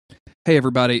Hey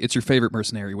everybody, it's your favorite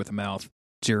mercenary with a mouth,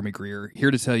 Jeremy Greer,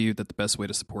 here to tell you that the best way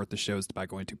to support the show is by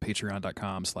going to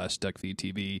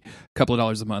patreon.com/duckfeedtv. A couple of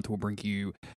dollars a month will bring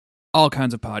you all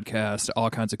kinds of podcasts, all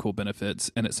kinds of cool benefits,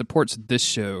 and it supports this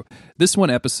show. This one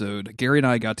episode, Gary and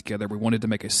I got together. We wanted to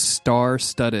make a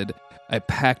star-studded, a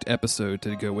packed episode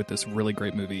to go with this really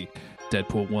great movie,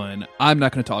 Deadpool 1. I'm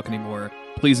not going to talk anymore.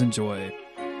 Please enjoy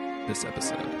this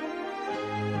episode.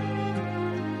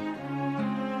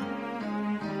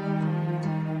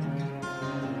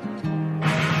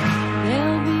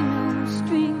 There'll be no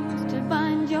strings to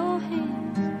bind your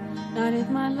hands, not if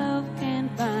my love can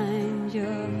find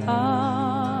your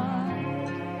heart.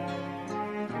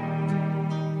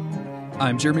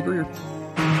 I'm Jeremy Greer.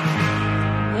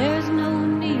 There's no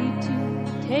need to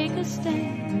take a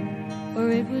stand, for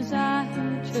it was I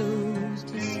who chose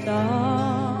to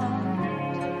start.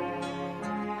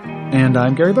 And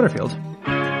I'm Gary Butterfield.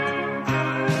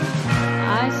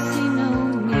 I see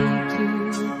no need to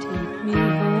take me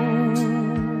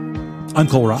home. I'm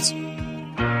Cole Ross.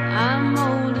 I'm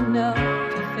old enough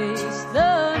to face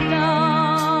the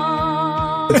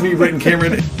dawn. It's me, Britton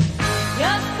Cameron.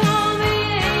 Just call me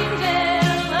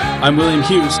angel of I'm William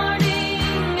Hughes.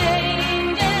 morning,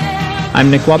 angel.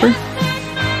 I'm Nick Wobber.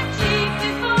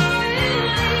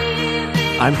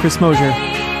 I'm Chris Mosier.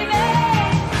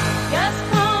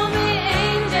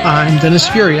 I'm Dennis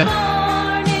Furia.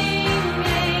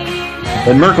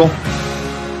 Ben Merkel.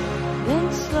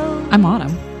 I'm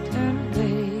Autumn.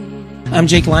 I'm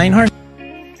Jake Lionheart.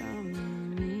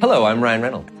 Hello, I'm Ryan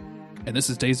Reynolds. And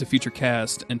this is Days of Future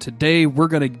Cast, and today we're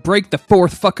going to break the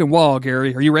fourth fucking wall,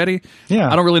 Gary. Are you ready?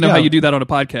 Yeah. I don't really know yeah. how you do that on a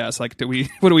podcast. Like,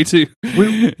 what do we do? Do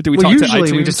we Well, talk to usually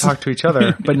iTunes? we just talk to each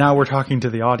other, but now we're talking to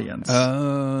the audience.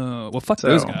 Well, fuck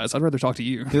those guys. I'd rather talk to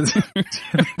you.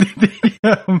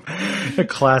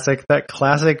 That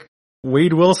classic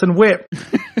Wade Wilson whip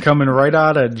coming right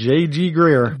out of J.G.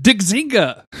 Greer. Dick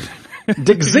Zinga!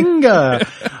 Dick Zinga!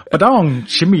 Badong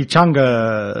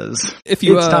chimichangas. If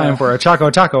you, it's time for a Choco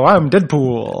Taco. I'm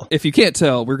Deadpool. If you can't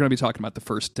tell, we're going to be talking about the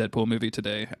first Deadpool movie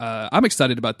today. I'm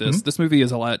excited about this. Mm-hmm. This movie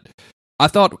is a lot. I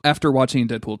thought after watching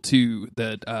Deadpool 2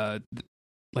 that I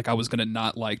was going to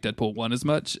not like Deadpool 1 as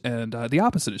much, and the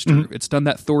opposite is true. Mm-hmm. It's done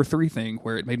that Thor 3 thing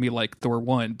where it made me like Thor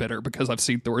 1 better because I've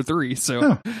seen Thor 3.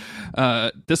 So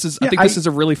I think this is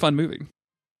a really fun movie.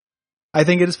 I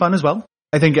think it is fun as well.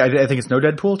 I think it's no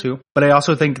Deadpool 2, but I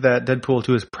also think that Deadpool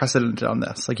 2 is precedent on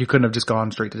this. Like, you couldn't have just gone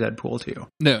straight to Deadpool 2.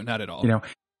 No, not at all. You know,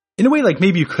 in a way, like,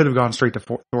 maybe you could have gone straight to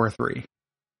Thor 3.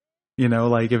 You know,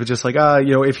 like, if it's just like,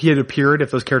 if he had appeared, if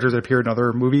those characters had appeared in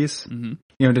other movies,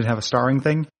 didn't have a starring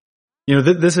thing. You know,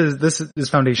 this is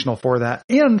foundational for that.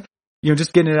 And,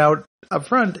 just getting it out up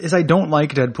front is I don't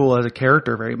like Deadpool as a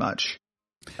character very much.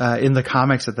 In the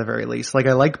comics at the very least. Like,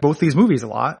 I like both these movies a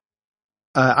lot.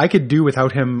 I could do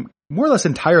without him more or less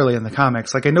entirely in the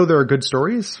comics. Like, I know there are good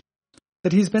stories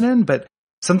that he's been in, but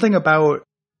something about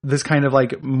this kind of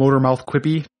like motor mouth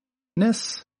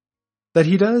quippiness that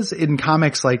he does in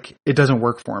comics, like, it doesn't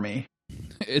work for me.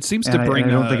 It seems to bring.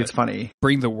 I don't think it's funny.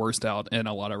 Bring the worst out in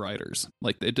a lot of writers.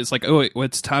 Like, it's like, oh,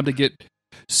 it's time to get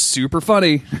super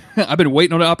funny. I've been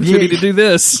waiting on an opportunity to do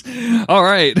this. All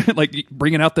right, like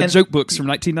bringing out the joke books from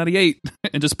 1998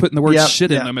 and just putting the word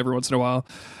shit in them every once in a while.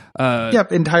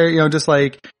 Just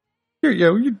like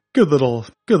you good little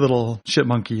shit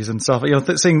monkeys and stuff.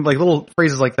 Saying like little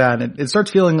phrases like that, and it starts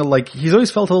feeling like he's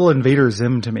always felt a little Invader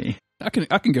Zim to me. I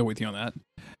can go with you on that.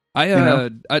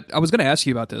 I was going to ask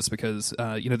you about this because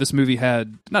this movie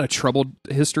had not a troubled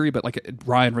history, but like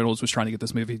Ryan Reynolds was trying to get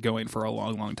this movie going for a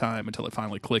long time until it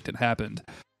finally clicked and happened.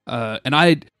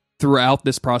 And throughout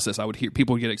this process, I would hear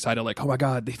people get excited, like, "Oh my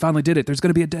god, they finally did it! There's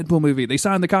going to be a Deadpool movie. They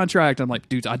signed the contract." I'm like,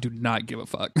 dude, I do not give a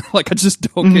fuck. Like, I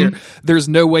just don't care. There's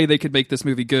no way they could make this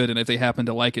movie good, and if they happen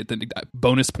to like it, then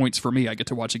bonus points for me. I get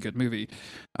to watch a good movie,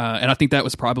 and I think that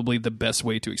was probably the best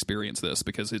way to experience this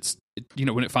because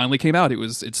when it finally came out,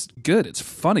 it's good, it's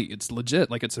funny, it's legit.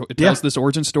 Like, it tells this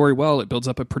origin story well. It builds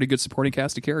up a pretty good supporting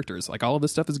cast of characters. Like, all of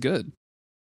this stuff is good.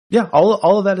 Yeah,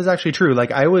 all of that is actually true.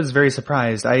 Like, I was very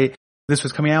surprised. This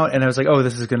was coming out, and I was like, "Oh,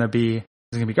 this is gonna be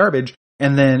garbage."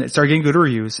 And then it started getting good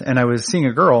reviews, and I was seeing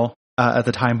a girl at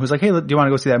the time who was like, "Hey, do you want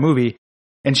to go see that movie?"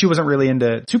 And she wasn't really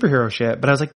into superhero shit, but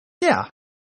I was like, "Yeah."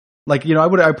 Like, I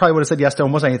probably would have said yes to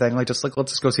almost anything. Like, just like,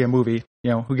 let's just go see a movie.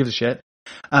 Who gives a shit?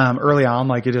 Early on,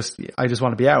 like, I just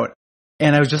want to be out.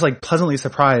 And I was just like pleasantly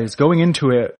surprised going into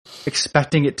it,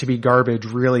 expecting it to be garbage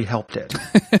really helped it.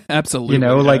 Absolutely.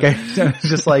 Like, I was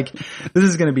just like, this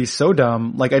is going to be so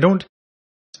dumb. Like, I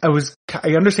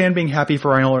understand being happy for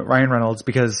Ryan Reynolds,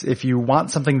 because if you want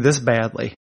something this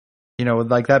badly,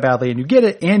 like that badly, and you get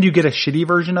it, and you get a shitty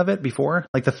version of it before,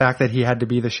 like the fact that he had to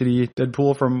be the shitty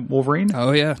Deadpool from Wolverine.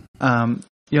 Oh yeah.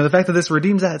 The fact that this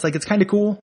redeems that, it's kind of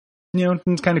cool.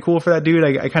 It's kind of cool for that dude.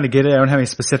 I kind of get it. I don't have any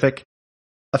specific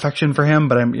affection for him,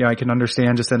 but I can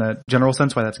understand just in a general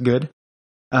sense why that's good.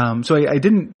 So I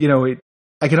didn't,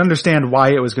 I can understand why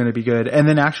it was going to be good. And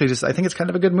then actually just, I think it's kind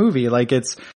of a good movie. Like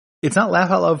it's not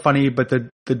laugh out loud funny, but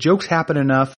the jokes happen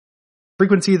enough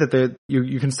frequency that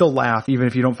you can still laugh even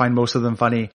if you don't find most of them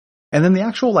funny. And then the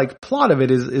actual like plot of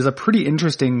it is a pretty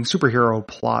interesting superhero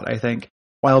plot, I think,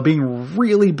 while being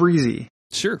really breezy.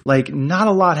 Sure. Like not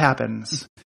a lot happens.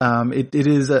 It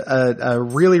is a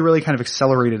really, really kind of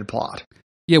accelerated plot.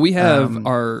 Yeah, we have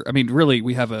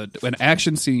we have an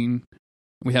action scene,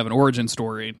 we have an origin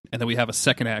story, and then we have a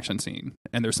second action scene,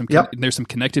 and there's some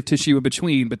connective tissue in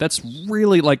between, but that's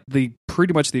really like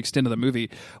pretty much the extent of the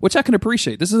movie, which I can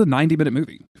appreciate. This is a 90-minute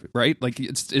movie, right? Like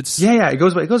it's it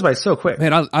goes by so quick.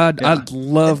 Man, I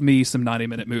love me some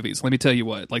 90-minute movies. Let me tell you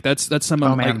what, like that's some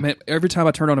of man, every time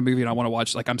I turn on a movie and I want to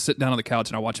watch, like I'm sitting down on the couch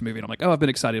and I watch a movie and I'm like, oh, I've been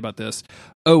excited about this.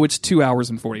 Oh, it's 2 hours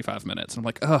and 45 minutes. And I'm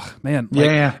like, oh man,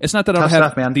 It's not that I don't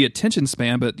have the attention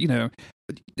span, but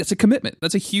it's a commitment.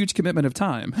 That's a huge commitment of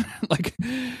time. Like,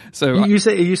 so you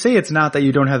say it's not that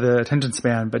you don't have the attention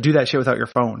span, but do that shit without your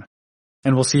phone,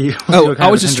 and we'll see. I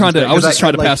was just trying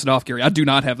to pass it off, Gary. I do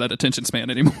not have that attention span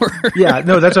anymore. Yeah,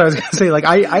 no, that's what I was going to say. Like,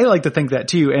 I like to think that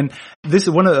too. And this is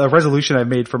one of the resolution I've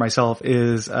made for myself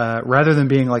is rather than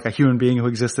being like a human being who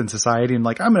exists in society and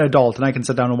like I'm an adult and I can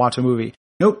sit down and watch a movie.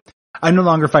 Nope, I'm no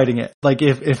longer fighting it. Like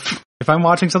if I'm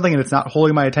watching something and it's not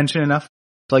holding my attention enough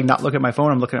to like not look at my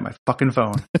phone, I'm looking at my fucking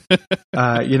phone.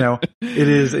 It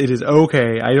is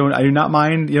okay. I do not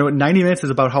mind. 90 minutes is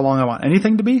about how long I want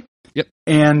anything to be. Yep.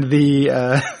 And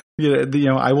I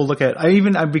will look at,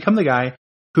 I've become the guy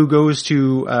who goes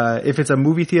to, if it's a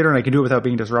movie theater and I can do it without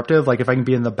being disruptive, like if I can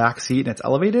be in the back seat and it's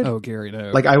elevated. Oh, Gary,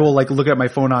 no. Like I will like look at my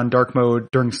phone on dark mode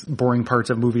during boring parts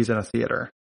of movies in a theater.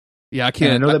 Yeah, I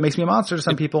can't. And I know that makes me a monster to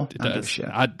some people. It does. Shit.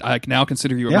 I now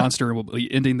consider you a monster and will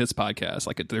be ending this podcast.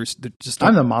 Like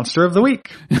I'm the monster of the week.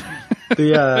 It's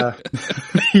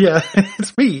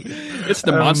me. It's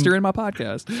the monster in my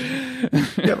podcast.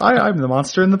 I'm the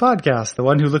monster in the podcast. The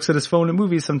one who looks at his phone in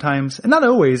movies sometimes, and not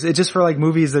always. It's just for like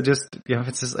movies that just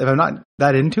if I'm not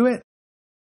that into it,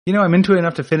 I'm into it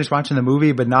enough to finish watching the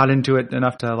movie, but not into it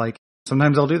enough to like.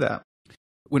 Sometimes I'll do that.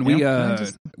 When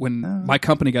when my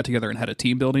company got together and had a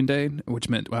team building day, which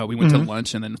meant we went to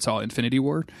lunch and then saw Infinity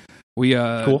War.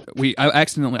 I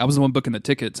was the one booking the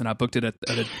tickets and I booked it at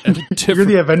a different. You're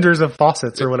the Avengers of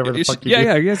faucets or whatever the fuck you do.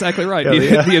 Yeah, exactly right.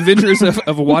 The Avengers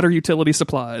of water utility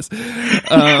supplies.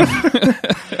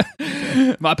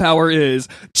 My power is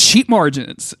cheap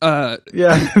margins.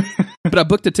 But I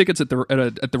booked the tickets at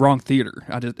the wrong theater.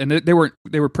 They were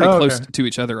pretty close to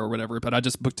each other or whatever. But I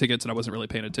just booked tickets and I wasn't really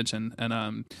paying attention.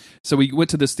 And so we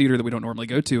went to this theater that we don't normally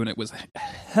go to, and it was a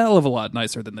hell of a lot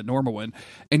nicer than the normal one.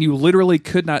 And you literally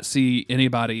could not see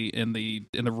anybody in the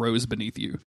rows beneath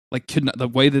you. Like the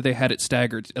way that they had it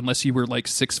staggered, unless you were like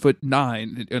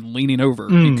 6'9" and leaning over,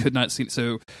 you could not see.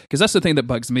 So, because that's the thing that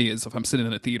bugs me is if I'm sitting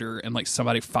in a theater and like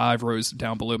somebody 5 rows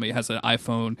down below me has an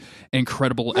iPhone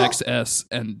Incredible XS,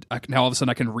 and now all of a sudden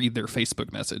I can read their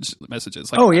Facebook messages.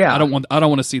 Like, I don't want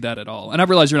to see that at all. And I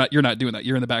realize you're not doing that.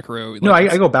 You're in the back row. No,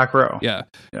 I go back row. Yeah.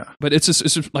 But it's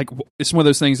just like it's one of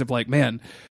those things of like, man,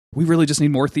 we really just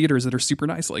need more theaters that are super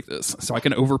nice like this, so I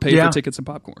can overpay for tickets and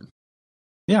popcorn.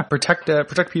 Yeah, protect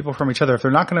people from each other. If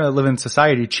they're not going to live in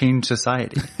society, change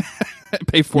society.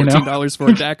 Pay $14 for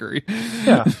a daiquiri.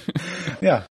 Yeah.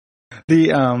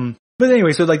 But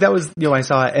anyway, so like that was I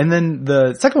saw it, and then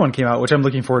the second one came out, which I'm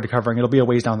looking forward to covering. It'll be a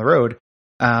ways down the road.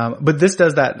 But this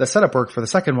does the setup work for the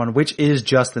second one, which is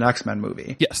just an X-Men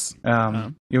movie. Yes.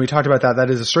 We talked about that. That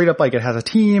is a straight up like it has a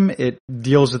team. It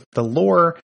deals with the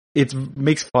lore. It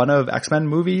makes fun of X-Men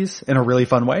movies in a really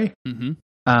fun way. Mm-hmm.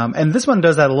 And this one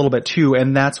does that a little bit too,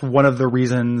 and that's one of the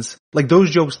reasons, like,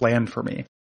 those jokes land for me.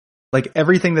 Like,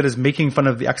 everything that is making fun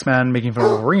of the X-Men, making fun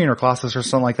of Wolverine or Colossus or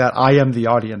something like that, I am the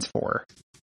audience for.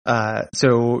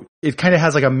 So it kind of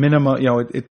has like a minimum,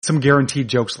 some guaranteed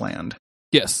jokes land.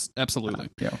 Yes, absolutely.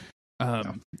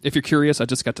 If you're curious, I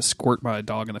just got to squirt my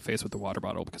dog in the face with the water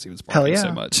bottle because he was barking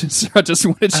so much. So I just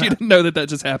wanted you to know that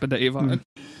just happened to Avon.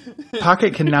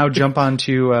 Pocket can now jump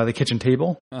onto the kitchen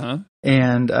table,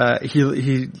 and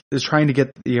he is trying to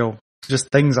get just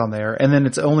things on there, and then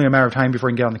it's only a matter of time before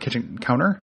he can get on the kitchen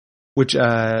counter, which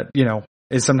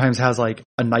it sometimes has like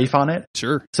a knife on it.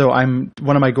 Sure. So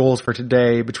one of my goals for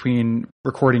today between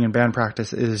recording and band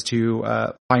practice is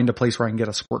to find a place where I can get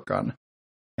a squirt gun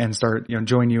and start,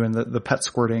 join you in the pet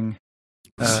squirting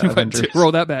Avengers.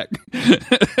 Roll that back.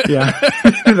 Yeah,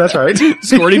 that's right.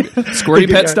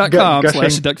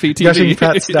 SquirtyPets.com/DuckFeedTV.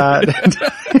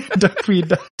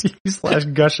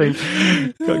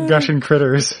 Gushingpets.duckfeed.tv/gushing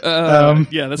critters.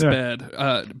 Yeah, that's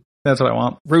bad. That's what I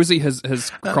want. Rosie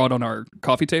has crawled on our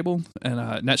coffee table,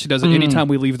 and now she does it anytime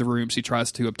we leave the room. She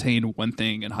tries to obtain one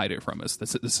thing and hide it from us.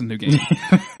 This is a new game.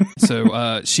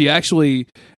 So she actually,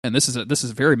 and this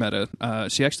is very meta.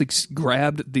 She actually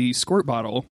grabbed the squirt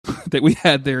bottle that we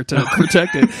had there to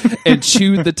protect it and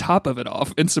chewed the top of it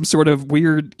off in some sort of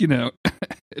weird,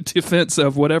 defense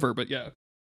of whatever. But yeah,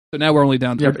 so now we're only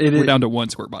down to we're down to one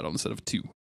squirt bottle instead of two.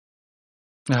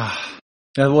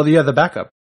 The backup.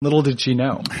 Little did she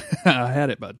know. I had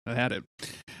it, bud. I had it.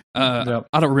 I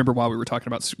don't remember why we were talking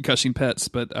about gushing pets,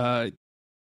 but this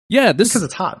because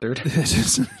it's hot, dude.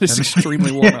 It's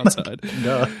extremely warm outside.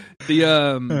 The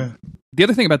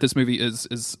other thing about this movie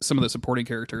is some of the supporting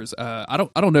characters. I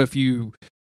don't know if you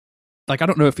I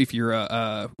don't know if you're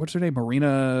a what's her name,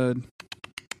 Marina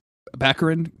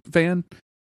Baccarin fan,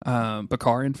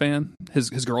 Baccarin fan,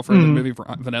 his girlfriend in the movie,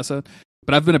 Vanessa.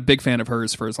 But I've been a big fan of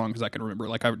hers for as long as I can remember.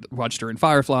 Like, I watched her in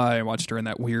Firefly. I watched her in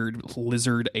that weird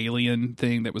lizard alien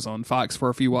thing that was on Fox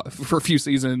for a few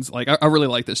seasons. Like, I really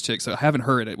like this chick. So having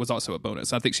her in it was also a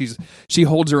bonus. I think she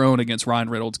holds her own against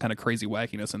Ryan Reynolds' kind of crazy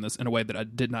wackiness in this in a way that I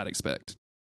did not expect.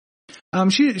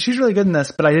 She's really good in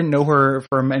this, but I didn't know her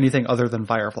from anything other than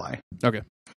Firefly. Okay.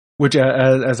 Which,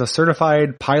 as a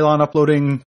certified pylon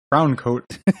uploading brown coat,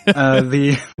 I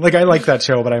like that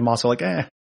show, but I'm also like,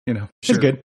 she's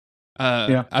good.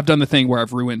 I've done the thing where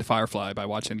I've ruined Firefly by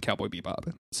watching Cowboy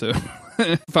Bebop. So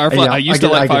Firefly, I used to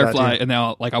like Firefly, and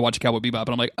now I watch Cowboy Bebop, and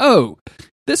I'm like, oh,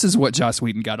 this is what Joss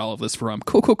Whedon got all of this from.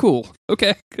 Cool.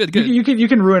 Okay, good. You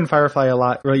can ruin Firefly a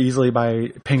lot really easily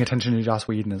by paying attention to Joss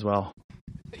Whedon as well.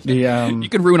 You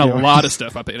can ruin a lot of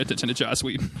stuff by paying attention to Joss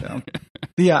Whedon.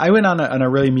 I went on a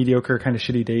really mediocre kind of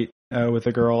shitty date with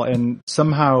a girl, and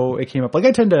somehow it came up. Like,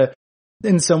 I tend to,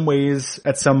 in some ways,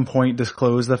 at some point,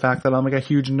 disclose the fact that I'm like a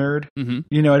huge nerd.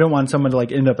 Mm-hmm. I don't want someone to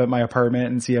like end up at my apartment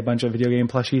and see a bunch of video game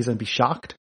plushies and be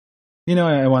shocked.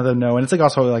 I want them to know, and it's like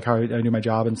also like how I do my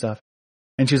job and stuff.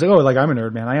 And she's like, "Oh, like I'm a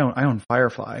nerd, man. I own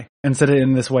Firefly," and said it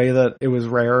in this way that it was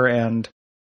rare and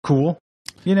cool.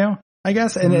 I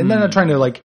guess, and then I'm trying to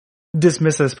like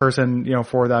dismiss this person,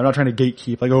 for that. I'm not trying to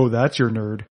gatekeep, like, "Oh, that's your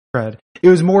nerd cred." It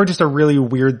was more just a really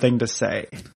weird thing to say.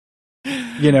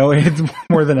 It's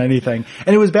more than anything.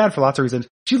 And it was bad for lots of reasons.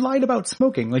 She lied about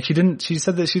smoking. Like, she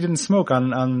said that she didn't smoke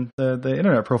on the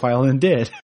internet profile and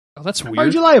did. Oh, that's weird. Why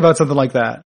would you lie about something like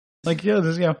that? Like,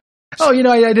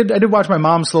 I did watch my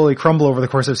mom slowly crumble over the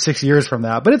course of 6 years from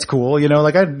that, but it's cool. That's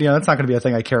not going to be a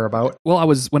thing I care about.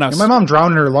 Well, my mom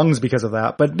drowned in her lungs because of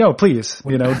that, but no, please,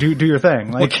 do your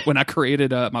thing. Like, when I created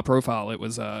my profile, it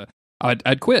was,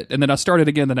 I'd quit, and then I started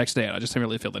again the next day, and I just didn't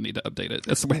really feel the need to update it.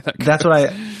 That's the way that goes.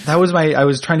 I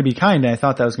was trying to be kind, and I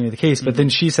thought that was going to be the case, but then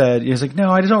she said, "He was like,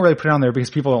 no, I just don't really put it on there because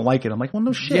people don't like it." I'm like, well,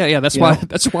 no shit. Yeah, that's why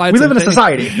we live in a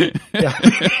society. Yeah.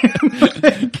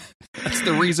 That's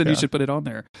the reason you should put it on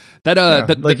there.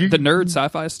 The nerd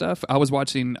sci-fi stuff. I was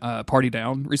watching Party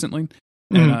Down recently,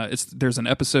 and there's an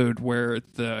episode where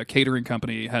the catering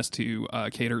company has to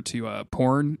cater to a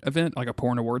porn event, like a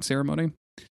porn award ceremony.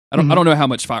 I don't know how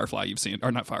much Firefly you've seen,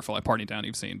 or not Firefly, Party Down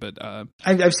you've seen, but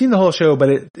I've seen the whole show,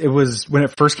 but it was when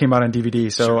it first came out on DVD,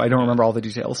 so I don't remember all the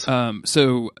details.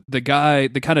 So the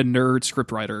kind of nerd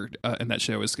scriptwriter in that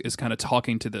show is kind of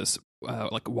talking to this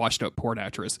like washed up porn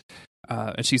actress.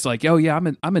 And she's like, "Oh yeah,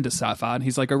 I'm into sci-fi." And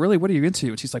he's like, "Oh really? What are you into?"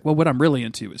 And she's like, "Well, what I'm really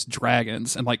into is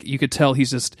dragons." And like you could tell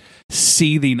he's just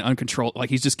seething uncontrolled, like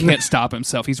he just can't stop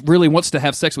himself. He really wants to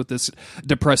have sex with this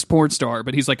depressed porn star,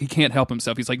 but he's like he can't help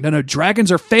himself. He's like, "No,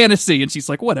 dragons are fantasy." And she's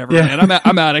like, "Whatever, man.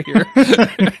 I'm out of here."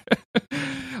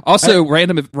 Also,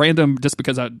 random, just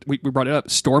because we brought it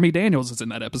up, Stormy Daniels is in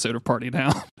that episode of Party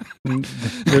Down.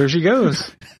 There she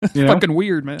goes. Fucking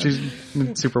weird, man. She's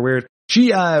super weird.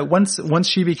 She once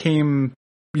she became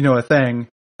a thing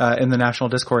in the national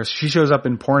discourse, she shows up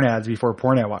in porn ads before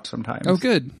porn I watch sometimes. Oh,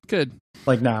 good.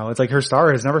 Like now, it's like her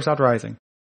star has never stopped rising.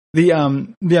 I've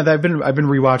been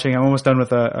rewatching. I'm almost done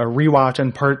with a rewatch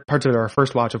and parts of our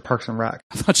first watch of Parks and Rec.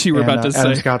 I thought you were about to say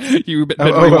you've been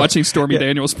rewatching Stormy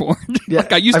Daniels porn. Yeah,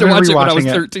 like I used to watch it when I was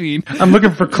 13. I'm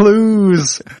looking for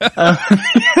clues.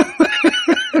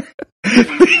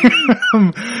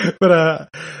 But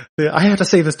I have to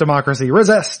save this democracy.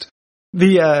 Resist.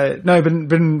 No, I've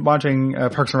been watching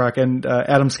Parks and Rec, and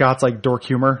Adam Scott's like dork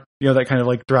humor, that kind of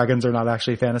like dragons are not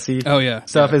actually fantasy. Oh yeah,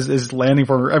 stuff is landing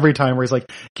for him every time. Where he's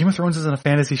like, Game of Thrones isn't a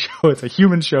fantasy show; it's a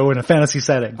human show in a fantasy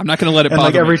setting. I'm not going to let it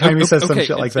bother me. Every me. time he says some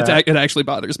shit like that, it actually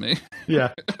bothers me.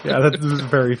 Yeah, that was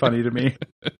very funny to me.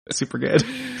 Super good.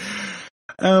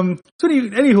 So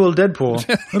anywho,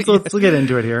 Deadpool. Let's get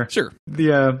into it here. Sure.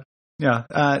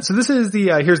 So this is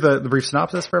here's the brief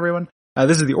synopsis for everyone.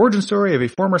 This is the origin story of a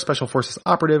former Special Forces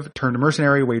operative turned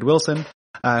mercenary, Wade Wilson,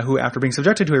 who, after being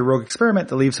subjected to a rogue experiment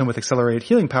that leaves him with accelerated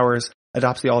healing powers,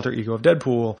 adopts the alter ego of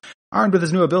Deadpool. Armed with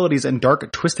his new abilities and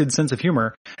dark, twisted sense of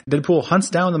humor, Deadpool hunts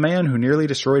down the man who nearly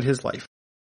destroyed his life.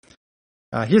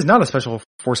 He is not a Special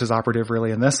Forces operative,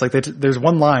 really, in this. Like, there's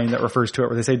one line that refers to it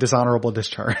where they say dishonorable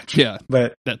discharge. Yeah,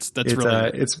 but that's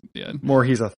really it's more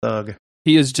he's a thug.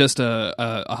 He is just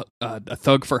a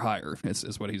thug for hire,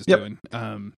 is what he's doing.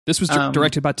 This was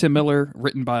directed by Tim Miller,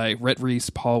 written by Rhett Reese,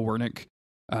 Paul Wernick.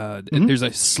 There's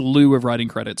a slew of writing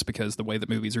credits because the way that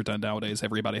movies are done nowadays,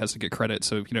 everybody has to get credit.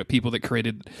 So, people that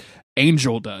created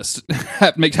Angel Dust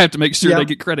have to make sure they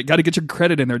get credit. Got to get your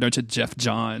credit in there, don't you, Jeff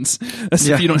Johns? That's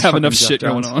if you don't have enough shit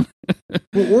going on.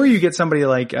 Well, or you get somebody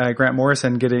like Grant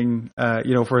Morrison getting,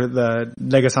 for the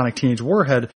Negasonic Teenage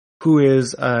Warhead, who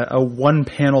is a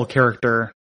one-panel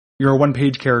character. You're a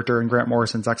one-page character in Grant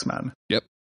Morrison's X-Men. Yep.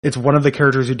 It's one of the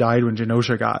characters who died when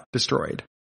Genosha got destroyed.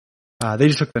 They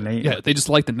just took the name. Yeah, they just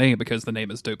like the name because the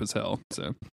name is dope as hell.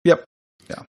 So. Yep.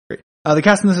 Yeah. Great. The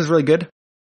cast in this is really good.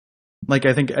 Like,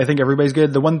 I think everybody's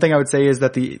good. The one thing I would say is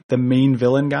that the main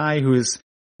villain guy, he's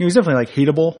definitely like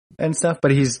hateable and stuff, but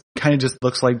he's kind of just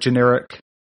looks like generic.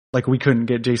 Like, we couldn't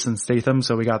get Jason Statham,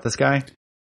 so we got this guy.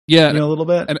 Yeah, a little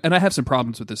bit. And I have some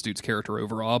problems with this dude's character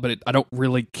overall, but I don't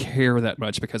really care that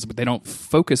much because they don't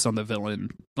focus on the villain.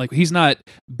 Like, he's not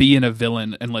being a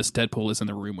villain unless Deadpool is in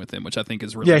the room with him, which I think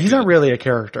is really he's good. not really a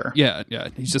character. Yeah.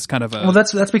 He's just kind of a... Well,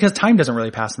 that's because time doesn't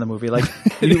really pass in the movie. Like,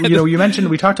 you mentioned,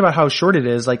 we talked about how short it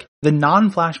is. Like, the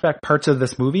non-flashback parts of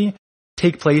this movie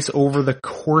take place over the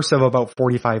course of about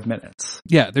 45 minutes.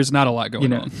 Yeah, there's not a lot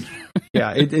going on.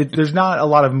 Yeah, there's not a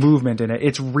lot of movement in it.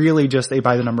 It's really just a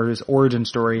by the numbers origin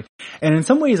story. And in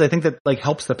some ways, I think that like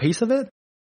helps the pace of it.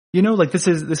 Like this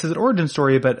is an origin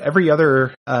story, but every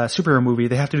other superhero movie,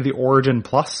 they have to do the origin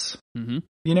plus.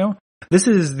 Mm-hmm. This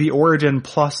is the origin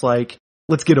plus, like,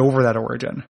 let's get over that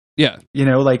origin. Yeah.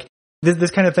 Like this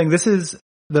kind of thing. This is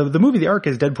the movie, the arc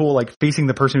is Deadpool, like facing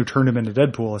the person who turned him into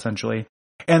Deadpool, essentially.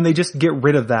 And they just get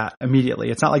rid of that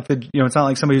immediately. It's not like it's not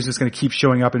like somebody's just going to keep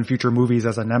showing up in future movies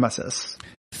as a nemesis.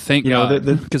 Thank God,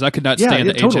 because I could not stand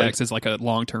that Ajax as like a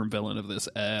long-term villain of this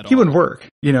at all. He wouldn't work.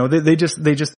 They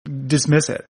just dismiss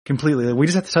it completely. We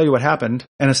just have to tell you what happened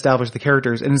and establish the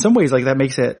characters. And in some ways, like, that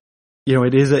makes it,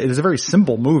 it is a very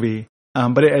simple movie.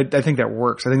 But I think that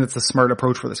works. I think that's a smart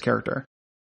approach for this character.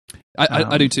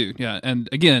 I do too. Yeah. And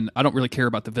again, I don't really care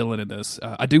about the villain in this.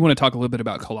 I do want to talk a little bit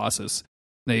about Colossus.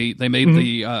 They made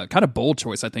the kind of bold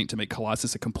choice, I think, to make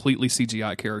Colossus a completely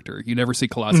CGI character. You never see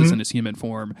Colossus in his human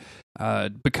form.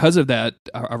 Because of that,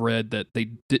 I read that they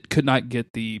could not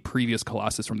get the previous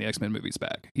Colossus from the X-Men movies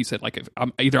back. He said, like, if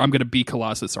I'm going to be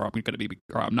Colossus or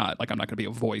I'm not. Like, I'm not going to be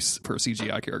a voice for a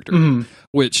CGI character.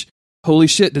 Which, holy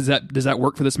shit, does that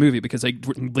work for this movie? Because they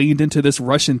leaned into this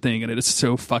Russian thing, and it is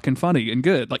so fucking funny and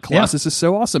good. Like, Colossus is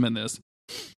so awesome in this.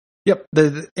 Yep,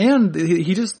 and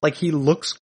he just, like, he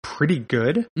looks pretty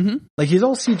good. Like, he's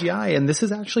all CGI, and this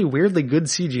is actually weirdly good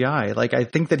CGI. Like, I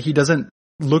think that he doesn't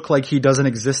look like he doesn't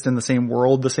exist in the same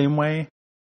world the same way,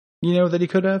 that he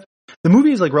could have. The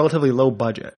movie is like relatively low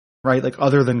budget, right? Like,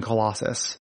 other than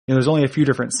Colossus, there's only a few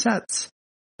different sets.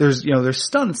 There's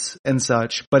stunts and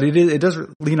such, but it does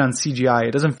lean on CGI.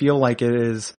 It doesn't feel like it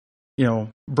is,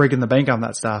 breaking the bank on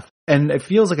that stuff. And it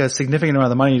feels like a significant amount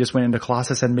of the money just went into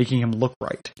Colossus and making him look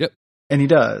right. Yep. And he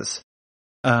does.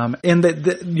 And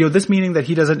this meaning that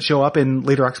he doesn't show up in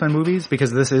later X-Men movies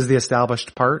because this is the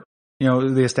established part,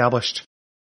 the established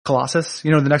Colossus.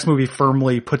 The next movie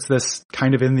firmly puts this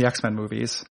kind of in the X-Men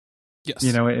movies. Yes.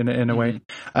 In a way.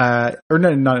 Or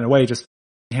not in a way, just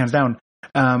hands down.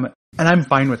 And I'm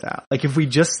fine with that. Like, if we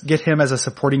just get him as a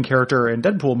supporting character in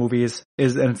Deadpool movies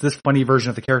and it's this funny version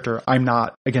of the character, I'm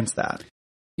not against that.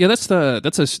 Yeah, that's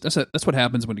what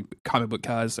happens when comic book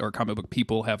guys or comic book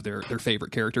people have their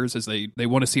favorite characters, is they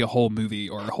want to see a whole movie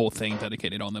or a whole thing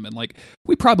dedicated on them. And like,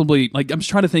 we probably, like, I'm just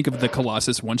trying to think of the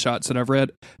Colossus one shots that I've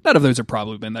read. None of those have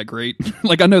probably been that great.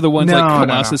 Like, I know the ones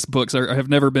Colossus books have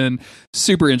never been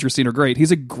super interesting or great.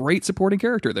 He's a great supporting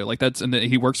character there. Like, and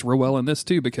he works real well in this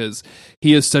too, because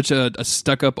he is such a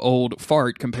stuck up old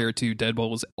fart compared to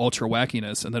Deadpool's ultra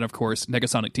wackiness. And then of course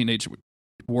Negasonic Teenage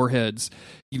Warhead's,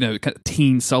 kind of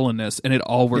teen sullenness, and it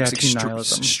all works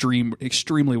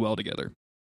extremely well together.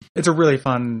 It's a really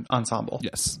fun ensemble.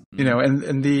 Yes.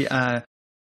 And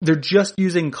they're just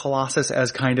using Colossus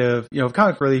as kind of,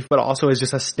 comic relief, but also as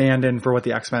just a stand-in for what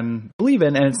the X-Men believe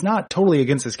in. And it's not totally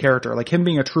against his character. Like, him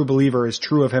being a true believer is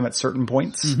true of him at certain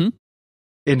points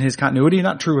in his continuity.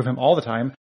 Not true of him all the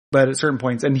time, but at certain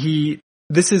points. And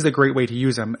this is a great way to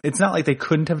use him. It's not like they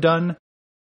couldn't have done,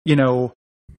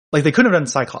 like they couldn't have done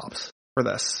Cyclops for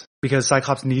this, because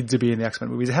Cyclops needs to be in the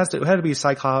X-Men movies. It had to be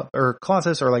Cyclops or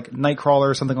Colossus or like Nightcrawler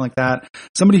or something like that.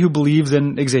 Somebody who believes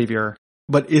in Xavier,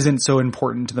 but isn't so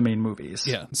important to the main movies.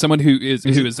 Yeah, someone who is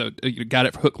got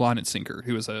it hook, line, and sinker.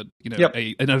 Who is an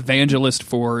evangelist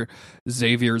for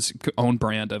Xavier's own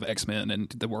brand of X-Men and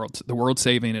the world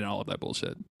saving and all of that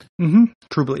bullshit.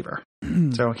 True believer.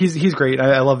 So he's great.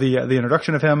 I love the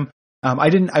introduction of him. I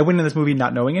went into this movie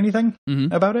not knowing anything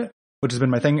about it, which has been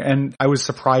my thing, and I was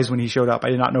surprised when he showed up. I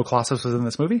did not know Colossus was in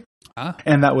this movie,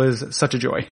 and that was such a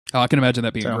joy. Oh, I can imagine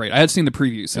that being great. I had seen the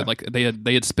previews, so like they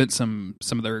had spent some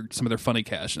of their funny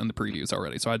cash in the previews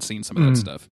already, so I'd seen some of that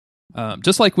stuff.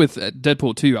 Just like with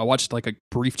Deadpool 2, I watched like a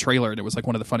brief trailer, and it was like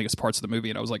one of the funniest parts of the movie,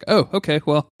 and I was like, oh, okay,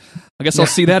 well, I guess I'll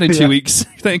see that in 2 weeks.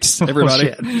 Thanks,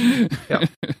 everybody.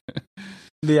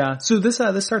 Yeah. So this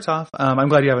starts off. I'm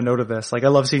glad you have a note of this. Like, I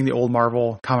love seeing the old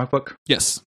Marvel comic book.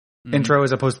 Yes. Intro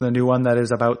as opposed to the new one that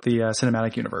is about the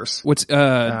cinematic universe. What's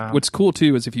cool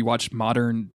too is if you watch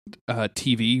modern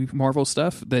TV Marvel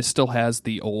stuff, this still has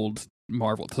the old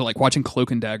Marvel. So like watching Cloak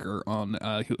and Dagger on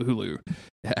Hulu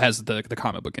has the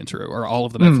comic book intro, or all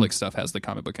of the Netflix stuff has the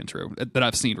comic book intro that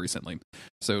I've seen recently.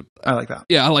 So I like that.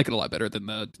 Yeah, I like it a lot better than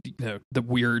the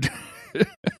weird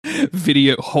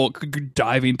video Hulk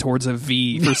diving towards a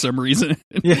V for some reason.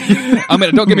 I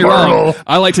mean, don't get me wrong,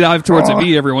 I like to dive towards a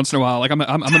V every once in a while. Like I'm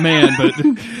a man,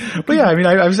 but yeah, I mean,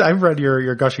 I've read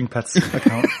your Gushing Pets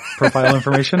account profile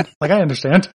information. Like, I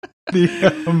understand it's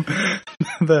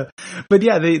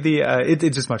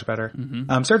just much better.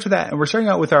 Starts with that, and we're starting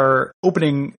out with our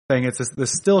opening thing. It's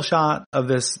this still shot of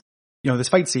this, this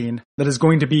fight scene that is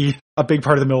going to be a big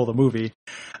part of the middle of the movie.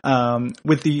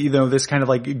 With the, this kind of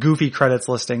like goofy credits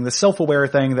listing, the self-aware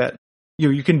thing that,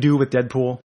 you can do with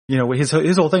Deadpool,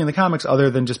 his whole thing in the comics, other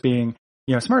than just being,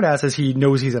 smartass, is he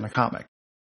knows he's in a comic.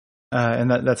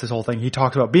 And that's his whole thing. He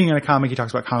talks about being in a comic. He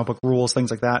talks about comic book rules, things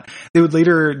like that. They would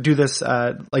later do this,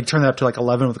 like turn that up to like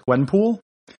 11 with Gwenpool.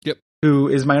 Yep. Who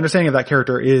is, my understanding of that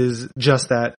character is just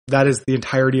that is the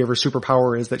entirety of her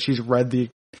superpower, is that she's read the,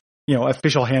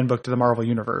 official handbook to the Marvel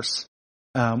Universe.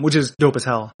 Which is dope as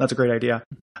hell. That's a great idea.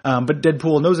 But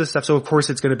Deadpool knows this stuff, so of course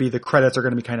it's going to be, the credits are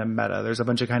going to be kind of meta. There's a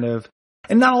bunch of kind of,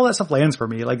 and not all that stuff lands for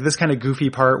me. Like this kind of goofy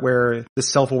part where the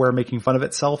self-aware making fun of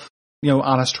itself,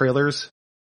 honest trailers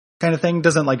kind of thing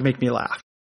doesn't like make me laugh.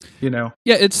 Yeah,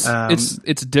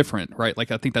 it's different, right?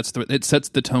 Like I think it sets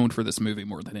the tone for this movie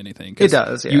more than anything. It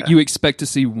does. Yeah. You expect to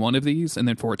see one of these, and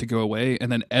then for it to go away,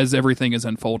 and then as everything is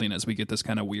unfolding, as we get this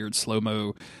kind of weird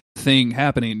slow-mo thing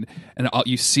happening, and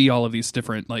you see all of these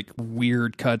different like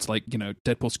weird cuts, like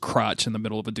Deadpool's crotch in the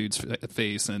middle of a dude's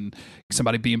face, and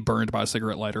somebody being burned by a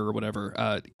cigarette lighter or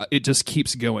whatever. It just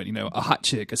keeps going. A hot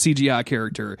chick, a CGI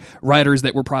character, writers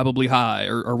that were probably high,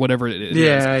 or whatever it is.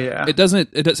 Yeah.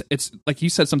 It's like you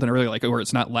said something earlier, like where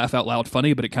it's not laugh out loud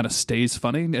funny, but it kind of stays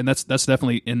funny, and that's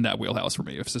definitely in that wheelhouse for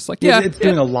me. It's just like it's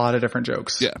doing a lot of different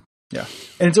jokes. Yeah,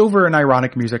 and it's over an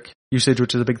ironic music usage,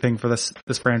 which is a big thing for this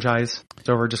franchise. It's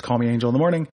over Just Call Me Angel in the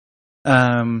Morning.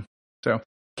 So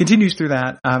continues through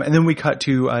that, and then we cut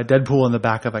to Deadpool in the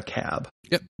back of a cab.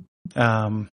 Yep.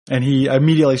 And he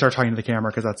immediately starts talking to the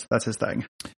camera because that's his thing.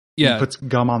 Yeah, he puts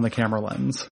gum on the camera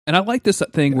lens. And I like this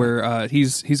thing where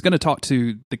he's going to talk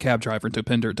to the cab driver,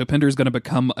 Dopinder. Dopinder is going to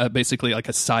become basically like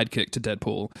a sidekick to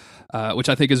Deadpool, which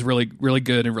I think is really, really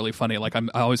good and really funny. Like I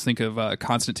always think of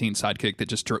Constantine's sidekick that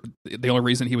just the only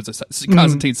reason he was a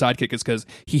Constantine sidekick is because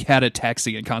he had a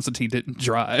taxi and Constantine didn't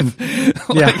drive.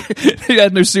 He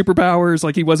had no superpowers.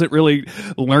 Like he wasn't really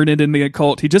learned in the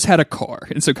occult. He just had a car,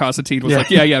 and so Constantine was like,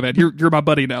 "Yeah, man, you're my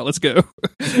buddy now. Let's go,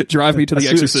 drive me to the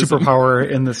exorcism." Superpower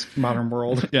in this modern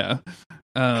world. Yeah.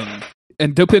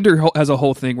 And Dopinder has a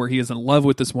whole thing where he is in love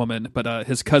with this woman, but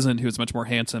his cousin, who is much more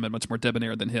handsome and much more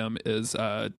debonair than him, has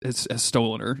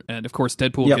stolen her. And of course,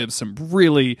 Deadpool gives some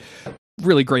really,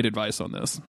 really great advice on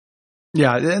this.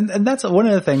 Yeah, and that's one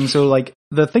of the things. So, like,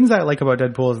 the things that I like about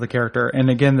Deadpool as the character, and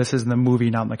again, this is in the movie,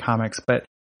 not in the comics, but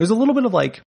there's a little bit of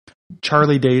like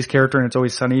Charlie Day's character, and It's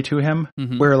Always Sunny to him,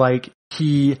 where like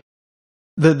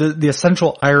the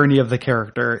essential irony of the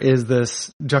character is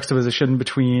this juxtaposition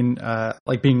between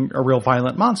like being a real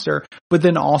violent monster, but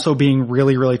then also being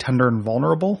really, really tender and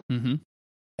vulnerable.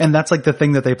 And that's like the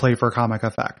thing that they play for comic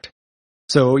effect.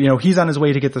 So, he's on his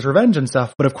way to get this revenge and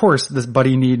stuff, but of course this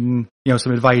buddy needing,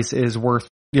 some advice is worth,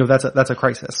 that's a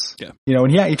crisis. Yeah.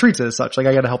 And he treats it as such, like,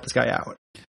 I gotta help this guy out.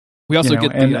 We also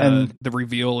get the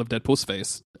reveal of Deadpool's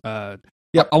face.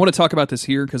 Yep. I want to talk about this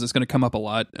here because it's going to come up a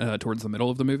lot towards the middle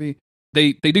of the movie.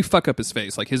 They do fuck up his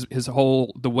face. Like his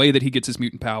whole, the way that he gets his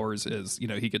mutant powers is,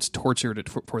 he gets tortured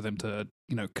for them to,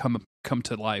 come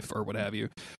to life or what have you.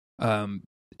 And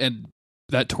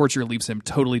that torture leaves him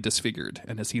totally disfigured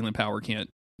and his healing power can't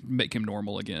make him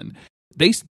normal again.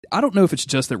 I don't know if it's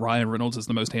just that Ryan Reynolds is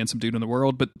the most handsome dude in the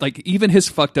world, but like even his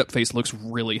fucked up face looks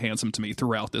really handsome to me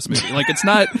throughout this movie. Like it's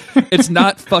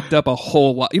not fucked up a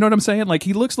whole lot. You know what I'm saying? Like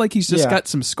he looks like he's just got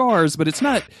some scars, but it's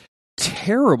not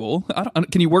terrible.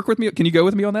 Can you work with me? Can you go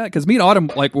with me on that? Because me and Autumn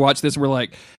like watch this. And we're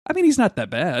like, I mean, he's not that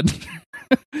bad.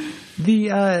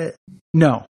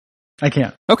 No. I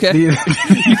can't. Okay. You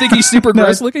think he's super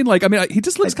gross looking? Like, I mean, he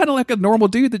just looks kind of like a normal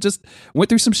dude that just went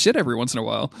through some shit every once in a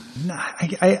while.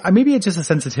 I maybe it's just a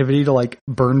sensitivity to like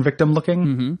burn victim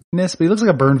lookingness, but he looks like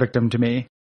a burn victim to me,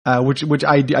 which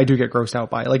I do get grossed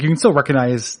out by. Like you can still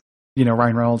recognize,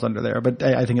 Ryan Reynolds under there, but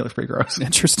I think it looks pretty gross.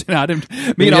 Interesting.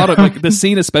 Me and Autumn, like the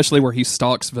scene especially where he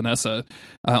stalks Vanessa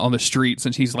on the streets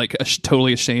and she's like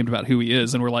totally ashamed about who he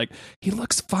is, and we're like, he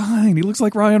looks fine. He looks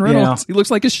like Ryan Reynolds. He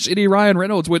looks like a shitty Ryan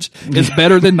Reynolds, which is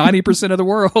better than 90% of the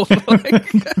world. Like,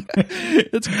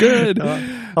 it's good.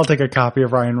 I'll take a copy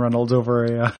of Ryan Reynolds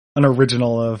over an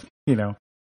original of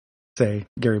say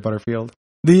Gary Butterfield.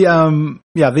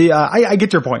 I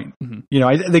get your point.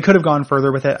 Mm-hmm. They could have gone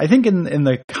further with it. I think in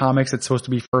the comics, it's supposed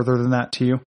to be further than that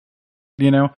too.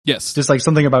 Yes. Just like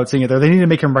something about seeing it there. They need to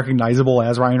make him recognizable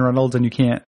as Ryan Reynolds, and you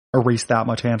can't erase that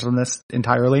much handsomeness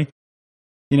entirely.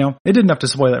 It did enough to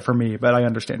spoil it for me, but I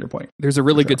understand your point. There's a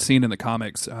really good scene in the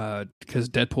comics because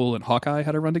Deadpool and Hawkeye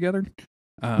had to run together.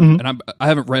 And I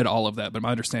haven't read all of that, but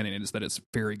my understanding is that it's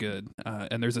very good.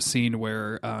 And there's a scene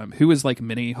where who is like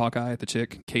mini Hawkeye, the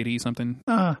chick, Katie something?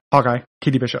 Hawkeye,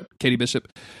 Katie Bishop.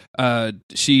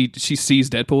 She sees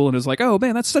Deadpool and is like, "Oh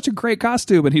man, that's such a great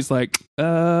costume." And he's like,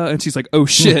 and she's like, "Oh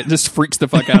shit!" and just freaks the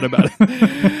fuck out about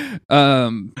it.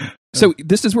 So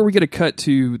this is where we get a cut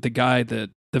to the guy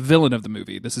that the villain of the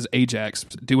movie. This is Ajax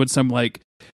doing some like.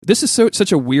 This is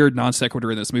such a weird non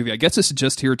sequitur in this movie. I guess it's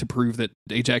just here to prove that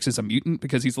Ajax is a mutant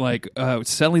because he's like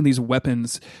selling these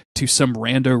weapons to some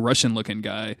rando Russian looking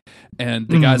guy, and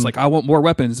the guy's like, "I want more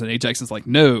weapons," and Ajax is like,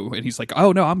 "No," and he's like,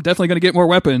 "Oh no, I'm definitely going to get more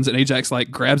weapons," and Ajax like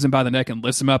grabs him by the neck and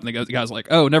lifts him up, and the guy's like,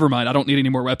 "Oh, never mind, I don't need any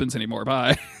more weapons anymore.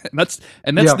 Bye." and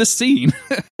that's this scene.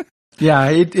 Yeah,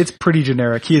 it's pretty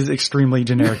generic. He is extremely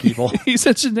generic evil. He's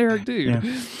a generic dude.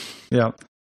 Yeah.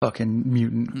 Fucking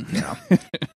mutant. Yeah.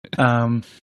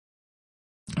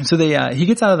 So he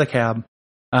gets out of the cab.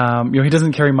 He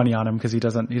doesn't carry money on him because he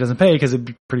doesn't pay because it'd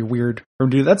be pretty weird for him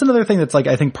to do. That's another thing that's like,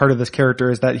 I think part of this character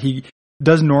is that he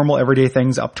does normal everyday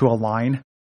things up to a line.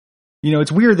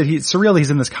 It's weird that it's surreal that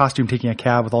he's in this costume taking a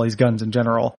cab with all these guns in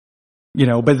general.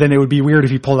 But then it would be weird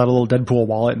if he pulled out a little Deadpool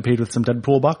wallet and paid with some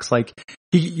Deadpool bucks. Like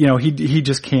he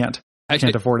just can't.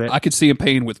 Can't afford it. I could see him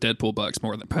paying with Deadpool bucks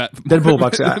more than Deadpool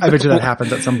bucks. I bet you that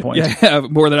happens at some point. Yeah,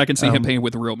 more than I can see him paying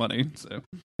with real money. So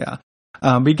yeah,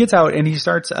 but he gets out and he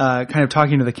starts kind of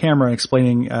talking to the camera and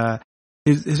explaining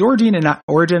his origin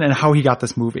and how he got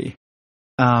this movie.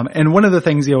 And one of the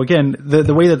things, again,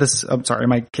 the way that this. I'm sorry,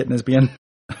 my kitten is being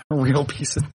a real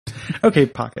piece of. Okay,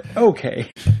 Pocket.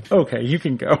 Okay, you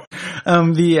can go.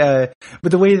 But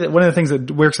the way that one of the things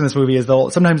that works in this movie is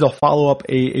sometimes they'll follow up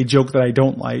a joke that I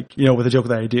don't like, with a joke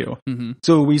that I do. Mm-hmm.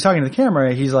 So when he's talking to the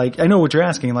camera, he's like, "I know what you're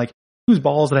asking. Like, whose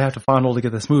balls did I have to fondle to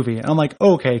get this movie?" And I'm like,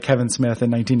 "Okay, Kevin Smith in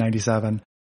 1997."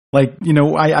 Like,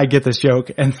 I get this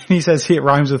joke. And then he says it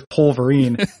rhymes with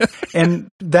Polverine. And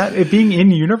that, it being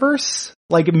in universe,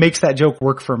 like, it makes that joke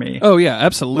work for me. Oh yeah,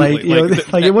 absolutely.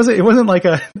 Like, it wasn't like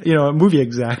a movie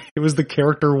exec. It was the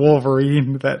character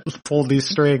Wolverine that pulled these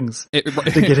strings to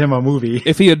get him a movie.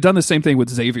 If he had done the same thing with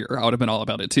Xavier, I would have been all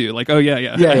about it too. Like, oh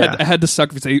yeah. I had to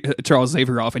suck Charles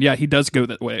Xavier off. And yeah, he does go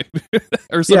that way.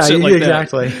 Or some shit like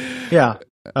exactly. That. Yeah.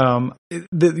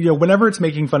 Whenever it's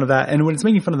making fun of that, and when it's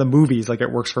making fun of the movies, like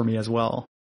it works for me as well.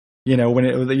 When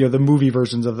the movie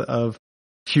versions of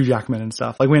Hugh Jackman and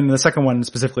stuff. Like when the second one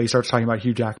specifically starts talking about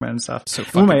Hugh Jackman and stuff. So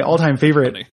one of my all-time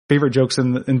favorite jokes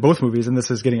in both movies, and this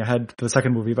is getting ahead to the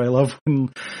second movie, but I love when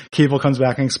Cable comes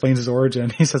back and explains his origin.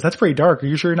 He says, "That's pretty dark. Are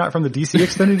you sure you're not from the DC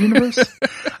Extended Universe?"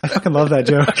 I fucking love that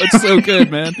joke. It's so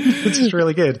good, man. It's just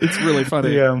really good. It's really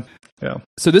funny. Yeah.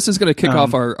 So this is going to kick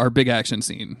off our big action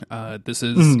scene. This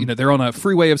is, they're on a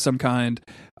freeway of some kind.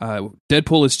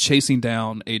 Deadpool is chasing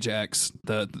down Ajax,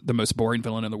 the most boring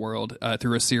villain in the world,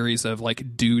 through a series of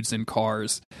like dudes in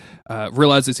cars.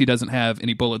 Realizes he doesn't have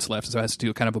any bullets left, so has to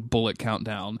do kind of a bullet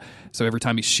countdown. So every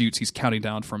time he shoots, he's counting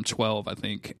down from 12, I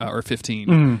think, or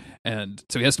 15. And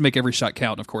so he has to make every shot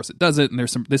count. And of course, it does it. And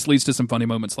this leads to some funny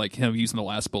moments, like him using the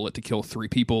last bullet to kill 3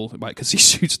 people because he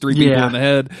shoots 3 people in the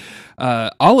head.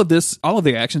 All of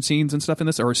the action scenes and stuff in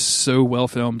this are so well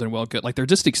filmed and well good. Like they're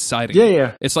just exciting.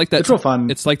 Yeah. It's like that. It's real fun.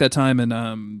 It's like that time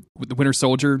in with the Winter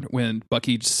Soldier when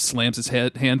Bucky just slams his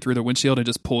hand through the windshield and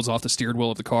just pulls off the steering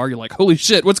wheel of the car. You're like, holy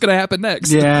shit, what's going to happen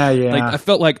next? Yeah. Like I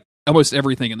felt like almost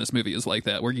everything in this movie is like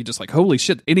that, where you just like, holy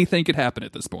shit, anything could happen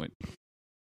at this point.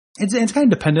 It's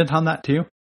kind of dependent on that too.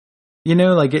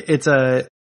 Like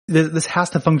this has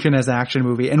to function as an action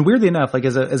movie. And weirdly enough, like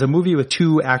as a movie with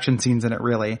 2 action scenes in it,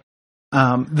 really,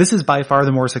 this is by far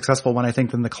the more successful one, I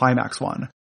think, than the climax one.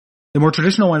 The more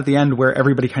traditional one at the end, where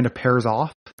everybody kind of pairs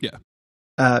off,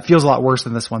 feels a lot worse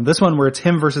than this one. This one, where it's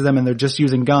him versus them and they're just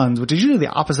using guns, which is usually the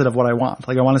opposite of what I want.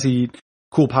 Like I want to see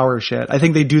cool power shit. I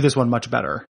think they do this one much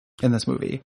better in this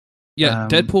movie. Yeah,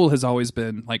 Deadpool has always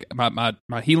been like my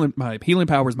healing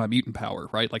power is my mutant power,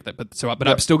 right? Like that. But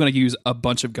I'm still going to use a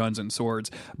bunch of guns and swords.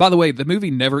 By the way, the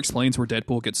movie never explains where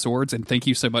Deadpool gets swords, and thank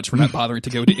you so much for not bothering to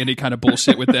go to any kind of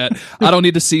bullshit with that. I don't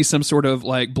need to see some sort of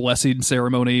like blessing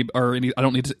ceremony or any. I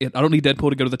don't need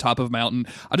Deadpool to go to the top of a mountain.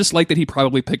 I just like that he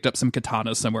probably picked up some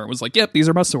katanas somewhere and was like, "Yep, these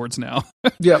are my swords now."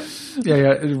 Yeah,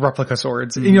 replica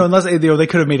swords. Unless they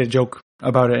could have made a joke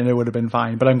about it and it would have been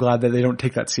fine. But I'm glad that they don't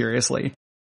take that seriously.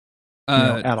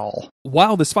 At all.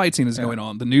 While this fight scene is going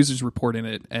on, the news is reporting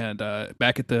it, and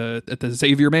back at the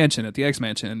Xavier Mansion, at the X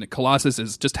Mansion, Colossus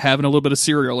is just having a little bit of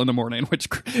cereal in the morning, which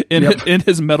in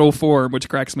his metal form, which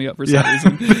cracks me up for some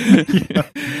reason.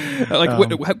 Like,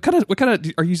 what kind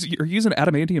of are you using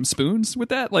adamantium spoons with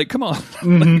that? Like, come on,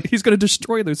 like, he's going to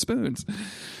destroy those spoons.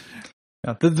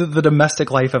 Yeah, the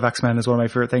domestic life of X-Men is one of my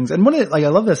favorite things, and I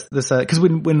love this because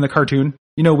when the cartoon,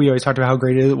 we always talked about how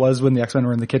great it was when the X-Men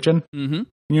were in the kitchen,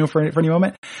 for any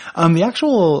moment. The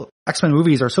actual X-Men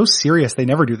movies are so serious; they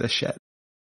never do this shit.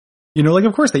 Like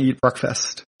of course they eat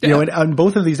breakfast. And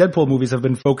both of these Deadpool movies have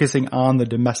been focusing on the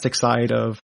domestic side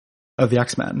of the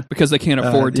X-Men because they can't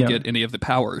afford to get any of the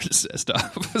powers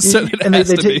stuff. So they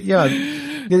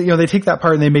take that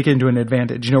part and they make it into an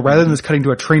advantage. Rather than this cutting to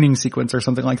a training sequence or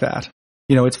something like that.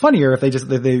 It's funnier if they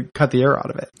cut the air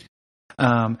out of it.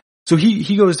 So he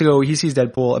sees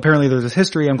Deadpool. Apparently there's this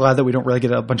history. I'm glad that we don't really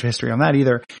get a bunch of history on that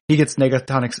either. He gets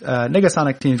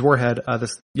Negasonic Teenage Warhead,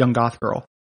 this young goth girl,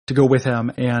 to go with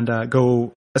him and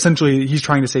essentially he's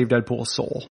trying to save Deadpool's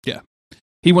soul. Yeah.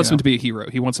 He wants him to be a hero.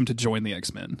 He wants him to join the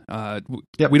X-Men.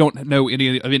 We don't know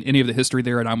any of the history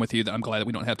there, and I'm with you. That I'm glad that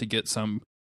we don't have to get some,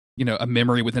 a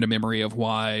memory within a memory of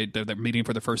why they're meeting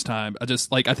for the first time. I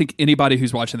think anybody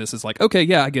who's watching this is like, okay,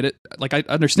 yeah, I get it. Like, I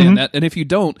understand that. And if you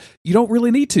don't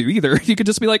really need to either. You could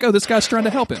just be like, oh, this guy's trying to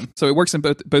help him. So it works in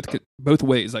both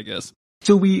ways, I guess.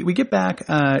 So we get back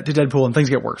to Deadpool and things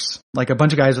get worse. Like a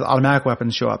bunch of guys with automatic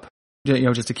weapons show up,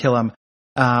 just to kill him.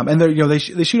 And they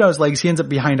shoot out his legs. He ends up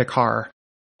behind a car.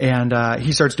 And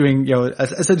he starts doing,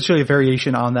 essentially a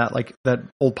variation on that, like that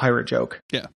old pirate joke.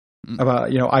 Yeah.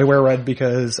 About, I wear red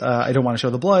because I don't want to show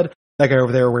the blood. That guy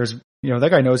over there wears, that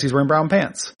guy knows he's wearing brown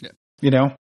pants.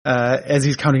 Yeah. As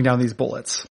he's counting down these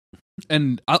bullets.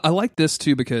 And I like this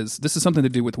too because this is something to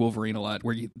do with Wolverine a lot,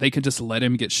 where they can just let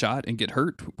him get shot and get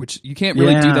hurt, which you can't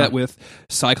really do that with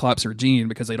Cyclops or Jean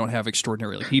because they don't have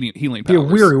extraordinary healing powers.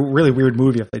 It'd be a really weird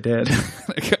movie if they did.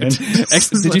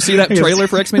 Did you see that trailer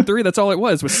for X-Men 3? That's all it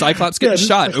was Cyclops getting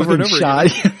shot over and over again.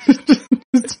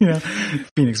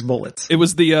 Phoenix bullets. It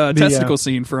was the testicle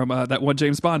scene from that one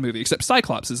James Bond movie, except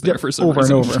Cyclops is there for some over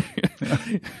reason. And over.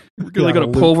 You're really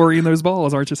going to Wolverine those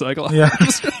balls, aren't you, Cyclops? Yeah.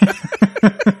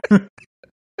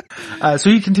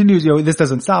 So he continues, this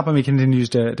doesn't stop him. He continues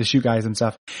to shoot guys and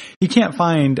stuff. He can't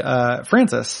find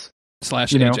Francis. /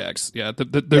 Ajax. Yeah.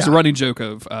 There's a running joke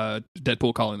of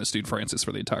Deadpool calling this dude Francis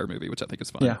for the entire movie, which I think is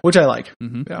fun. Yeah, which I like.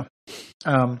 Mm-hmm.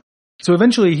 Yeah. So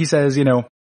eventually he says,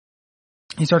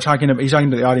 he starts talking to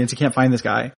the audience. He can't find this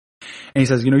guy. And he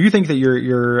says, you think that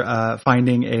you're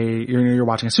finding you're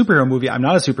watching a superhero movie. I'm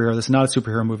not a superhero. This is not a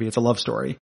superhero movie. It's a love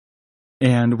story.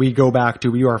 And we go back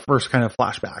to our first kind of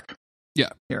flashback. Yeah.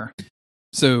 Here.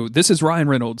 So this is Ryan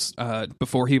Reynolds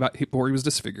before he was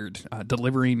disfigured,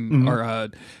 delivering or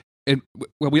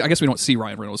I guess we don't see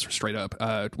Ryan Reynolds straight up.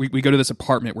 We go to this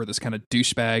apartment where this kind of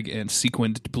douchebag in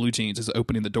sequined blue jeans is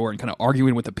opening the door and kind of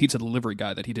arguing with the pizza delivery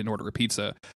guy that he didn't order a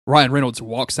pizza. Ryan Reynolds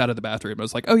walks out of the bathroom and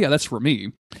was like, "Oh yeah, that's for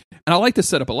me." And I like this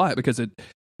setup a lot because it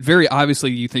very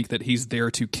obviously you think that he's there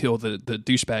to kill the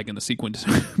douchebag in the sequined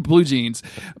blue jeans,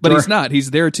 but he's not. He's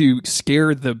there to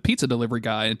scare the pizza delivery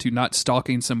guy into not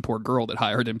stalking some poor girl that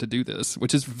hired him to do this,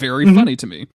 which is very funny to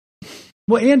me.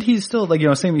 Well, and he's still like,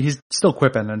 he's still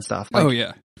quipping and stuff. Like, oh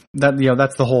yeah. That,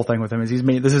 that's the whole thing with him is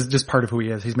this is just part of who he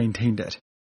is. He's maintained it.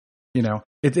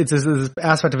 It's this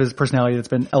aspect of his personality that's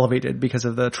been elevated because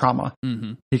of the trauma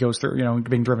he goes through,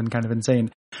 being driven kind of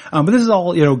insane. But this is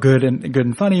all, good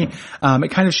and funny.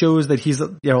 It kind of shows that he's, a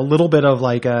little bit of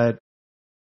like a,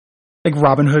 like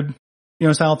Robin Hood,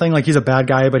 style thing. Like he's a bad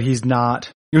guy, but he's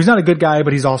not a good guy,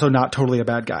 but he's also not totally a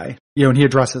bad guy. And he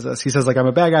addresses this. He says like, I'm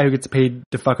a bad guy who gets paid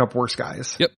to fuck up worse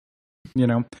guys. Yep.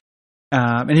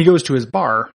 And he goes to his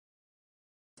bar,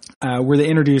 where they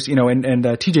introduce, and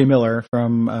TJ Miller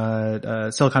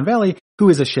from, Silicon Valley, who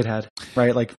is a shithead,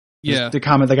 right? Like, the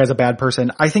comment, the guy's a bad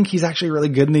person. I think he's actually really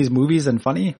good in these movies and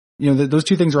funny. Those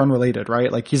two things are unrelated,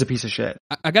 right? Like he's a piece of shit.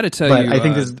 I got to tell you, I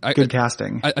think this is good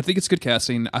casting. I think it's good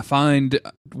casting. I find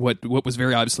what was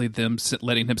very obviously them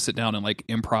letting him sit down and like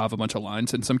improv a bunch of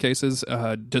lines in some cases,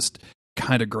 just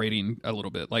kind of grating a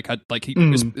little bit. Like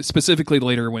he specifically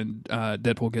later when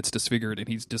Deadpool gets disfigured and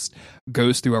he just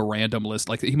goes through a random list.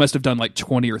 Like he must have done like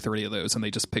 20 or 30 of those, and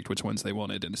they just picked which ones they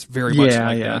wanted, and it's very much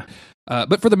like that.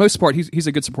 But for the most part, he's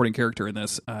a good supporting character in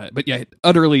this. But yeah,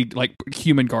 utterly like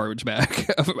human garbage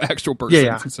bag of actual person.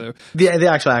 Yeah. So the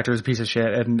actual actor is a piece of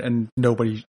shit, and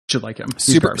nobody should like him.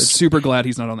 Super glad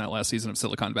he's not on that last season of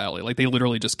Silicon Valley. Like they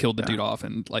literally just killed the dude off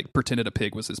and like pretended a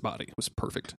pig was his body. It was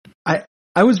perfect.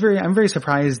 I'm very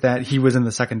surprised that he was in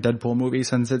the second Deadpool movie,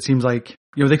 since it seems like,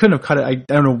 they couldn't have cut it. I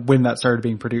don't know when that started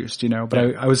being produced, but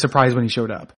I was surprised when he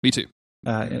showed up. Me too.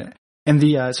 In it. And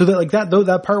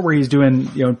that part where he's doing,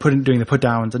 doing the put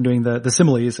downs and doing the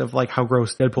similes of like how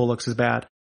gross Deadpool looks is bad.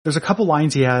 There's a couple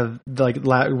lines he has, like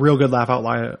real good laugh out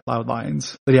loud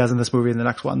lines that he has in this movie and the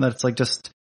next one that's like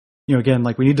just, again,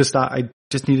 like we need to stop. I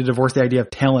just need to divorce the idea of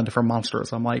talent from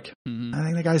monsters. I'm like, I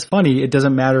think the guy's funny. It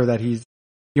doesn't matter that he's,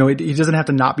 he doesn't have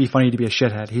to not be funny to be a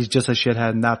shithead. He's just a shithead,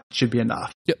 and that should be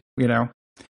enough. Yep.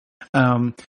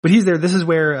 But he's there. This is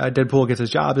where Deadpool gets his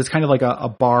job. It's kind of like a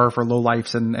bar for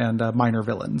lowlifes and minor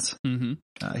villains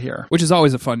here. Which is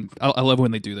always a fun. I love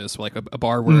when they do this. Like a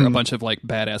bar where a bunch of like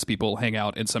badass people hang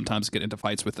out and sometimes get into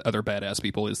fights with other badass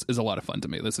people is a lot of fun to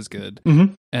me. This is good.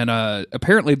 And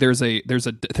apparently there's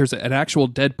an actual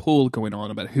Deadpool going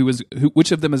on about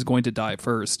which of them is going to die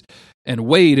first. And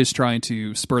Wade is trying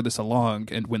to spur this along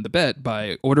and win the bet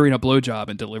by ordering a blowjob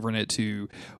and delivering it to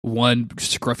one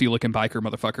scruffy-looking biker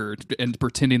motherfucker and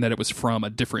pretending that it was from a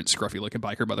different scruffy-looking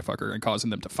biker motherfucker and causing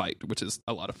them to fight, which is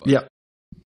a lot of fun. Yep.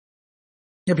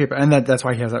 And that's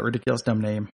why he has that ridiculous dumb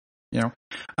name.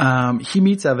 He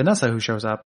meets Vanessa, who shows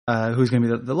up, who's going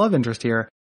to be the love interest here.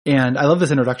 And I love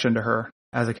this introduction to her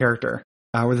as a character,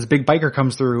 where this big biker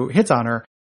comes through, hits on her,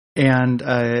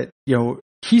 and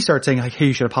he starts saying like, "Hey,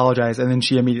 you should apologize," and then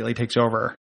she immediately takes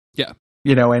over. Yeah.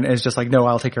 And is just like, "No,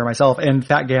 I'll take care of myself." And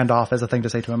Fat Gandalf as a thing to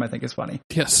say to him, I think is funny.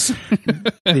 Yes.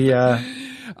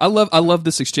 I love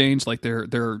this exchange, like their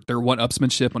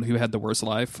one-upsmanship on who had the worst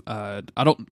life.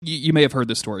 You may have heard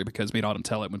this story because me and Autumn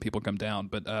tell it when people come down,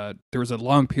 but there was a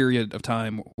long period of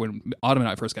time when Autumn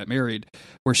and I first got married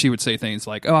where she would say things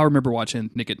like, "Oh, I remember watching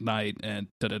Nick at Night," and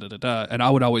da-da-da-da-da, and I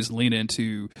would always lean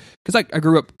into, because I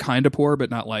grew up kind of poor,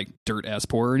 but not like dirt-ass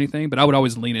poor or anything, but I would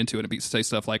always lean into it and say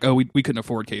stuff like, "Oh, we couldn't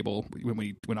afford cable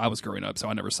when I was growing up, so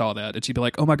I never saw that," and she'd be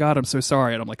like, "Oh my God, I'm so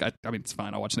sorry," and I'm like, I mean, it's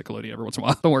fine, I watch Nickelodeon every once in a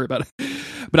while, don't worry about it.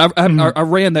 But I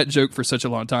ran that joke for such a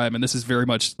long time, and this is very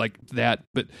much like that,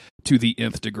 but to the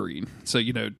nth degree. So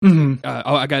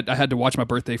I had to watch my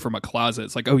birthday from a closet.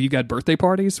 It's like, oh, you got birthday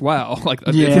parties? Wow! Like,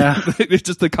 it's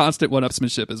just the constant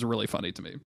one-upsmanship is really funny to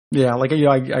me. Yeah, like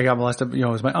I got molested. It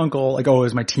was my uncle. Like, oh, it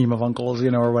was my team of uncles,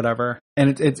 or whatever.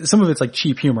 And it's some of it's like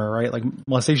cheap humor, right? Like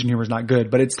molestation humor is not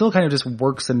good, but it still kind of just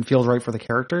works and feels right for the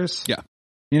characters. Yeah,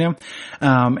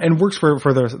 and works for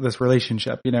this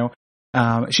relationship.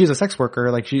 She's a sex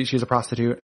worker, like she's a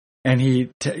prostitute, and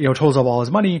he totals up all his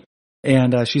money,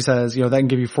 and she says, that can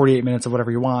give you 48 minutes of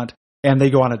whatever you want, and they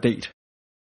go on a date.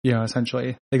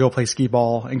 Essentially, they go play skee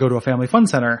ball and go to a family fun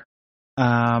center,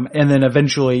 and then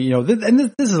eventually,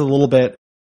 this is a little bit,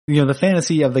 the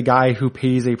fantasy of the guy who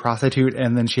pays a prostitute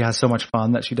and then she has so much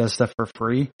fun that she does stuff for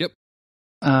free. Yep.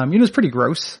 It's pretty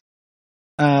gross.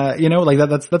 Like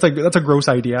that's a gross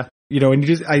idea, and you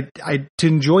just, I to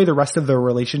enjoy the rest of the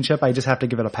relationship, I just have to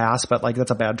give it a pass, but like,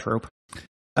 that's a bad trope.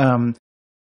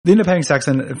 they end up having sex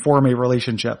and form a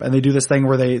relationship, and they do this thing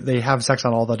where they have sex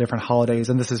on all the different holidays,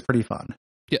 and this is pretty fun.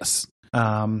 Yes.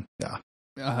 Yeah.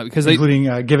 Because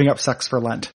including giving up sex for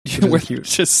Lent. We're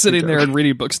just sitting there and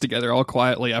reading books together all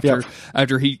quietly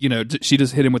after he, she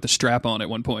just hit him with the strap on at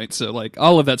one point. So like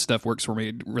all of that stuff works for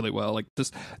me really well. Like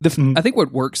this, I think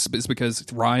what works is because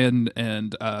Ryan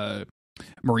and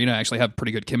Marina actually have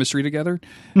pretty good chemistry together,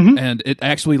 and it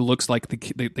actually looks like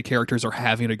the characters are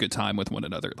having a good time with one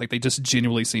another. Like they just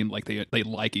genuinely seem like they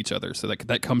like each other. So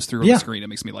that comes through on the screen. It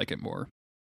makes me like it more.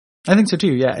 I think so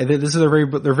too. Yeah, this is they're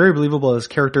very believable as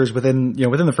characters within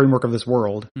the framework of this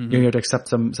world. You have to accept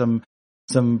some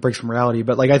breaks from reality,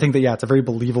 but like I think that it's a very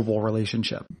believable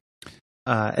relationship,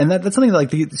 and that's something that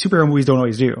like the superhero movies don't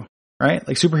always do, right?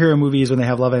 Like superhero movies when they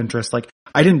have love interest, like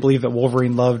I didn't believe that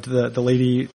Wolverine loved the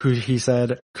lady who he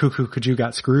said "cuckoo, could you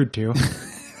got screwed to."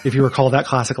 If you recall that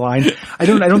classic line, I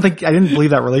didn't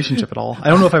believe that relationship at all. I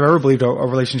don't know if I've ever believed a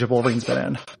relationship Wolverine's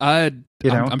been in.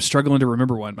 I'm struggling to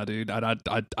remember one, my dude. I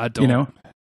don't. And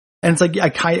it's like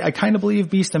I kind of believe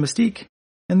Beast and Mystique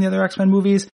in the other X-Men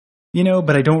movies,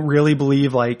 but I don't really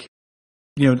believe like,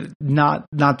 not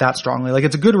that strongly. Like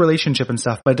it's a good relationship and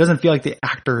stuff, but it doesn't feel like the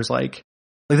actors like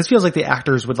this feels like the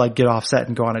actors would like get off set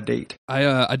and go on a date.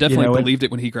 I definitely believed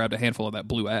it when he grabbed a handful of that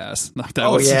blue ass.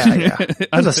 Yeah.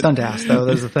 That's a stunt ass though.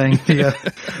 That's the thing. They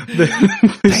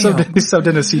subbed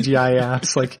in a CGI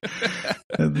ass. Like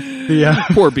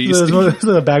poor Beast. There's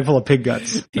a bag full of pig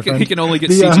guts. He can only get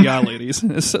CGI ladies.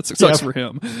 That sucks for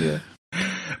him. Yeah.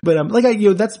 But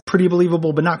that's pretty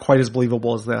believable, but not quite as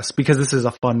believable as this, because this is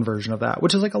a fun version of that,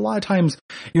 which is like a lot of times,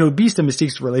 Beast and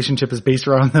Mystique's relationship is based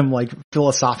around them like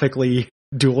philosophically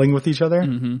dueling with each other.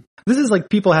 This is like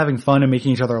people having fun and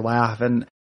making each other laugh, and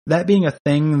that being a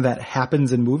thing that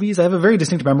happens in movies. I have a very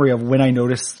distinct memory of when I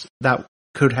noticed that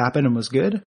could happen and was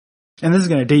good. And this is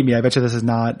going to date me. I bet you this is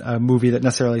not a movie that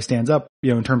necessarily stands up,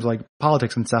 in terms of like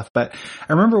politics and stuff. But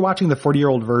I remember watching The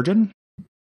 40-Year-Old Virgin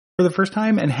for the first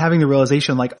time and having the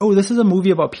realization like, oh, this is a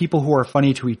movie about people who are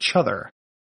funny to each other.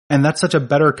 And that's such a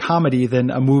better comedy than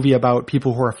a movie about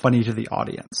people who are funny to the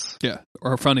audience. Yeah,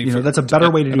 or funny. That's a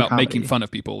better way to do about comedy. Making fun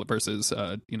of people versus,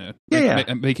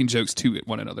 making jokes to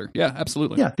one another. Yeah,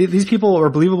 absolutely. Yeah, these people are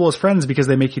believable as friends because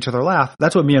they make each other laugh.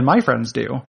 That's what me and my friends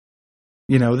do.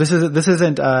 This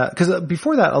isn't because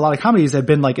before that, a lot of comedies had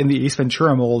been like in the Ace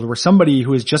Ventura mold, where somebody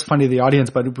who is just funny to the audience,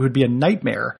 but it would be a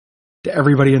nightmare to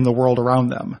everybody in the world around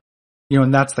them.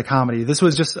 And that's the comedy. This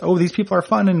was just, these people are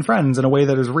fun and friends in a way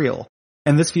that is real.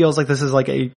 And this feels like this is like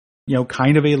a,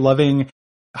 kind of a loving,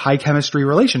 high chemistry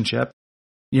relationship,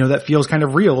 that feels kind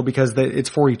of real because it's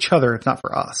for each other. It's not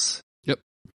for us. Yep.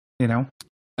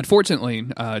 Unfortunately,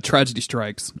 tragedy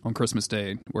strikes on Christmas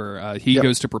Day where he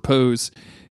goes to propose.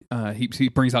 He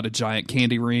brings out a giant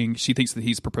candy ring. She thinks that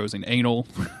he's proposing anal.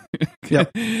 Yep.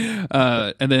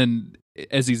 And then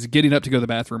as he's getting up to go to the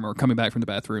bathroom or coming back from the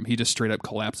bathroom, he just straight up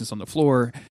collapses on the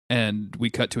floor. And we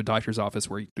cut to a doctor's office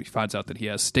where he finds out that he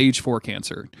has stage 4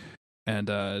 cancer. And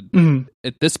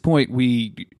at this point,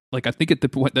 I think at the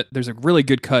point that there's a really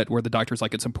good cut where the doctor's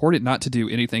like, it's important not to do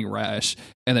anything rash.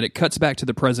 And then it cuts back to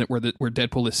the present where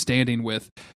Deadpool is standing with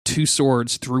 2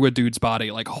 swords through a dude's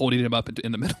body, like holding him up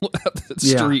in the middle of the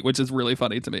street, which is really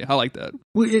funny to me. I like that.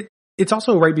 Well, it's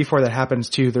also right before that happens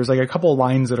too. There's like a couple of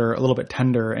lines that are a little bit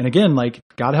tender. And again, like,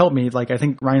 God help me. Like, I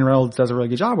think Ryan Reynolds does a really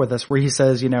good job with this, where he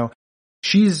says,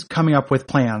 she's coming up with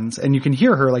plans, and you can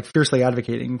hear her like fiercely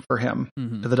advocating for him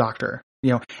to the doctor,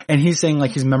 and he's saying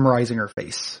like he's memorizing her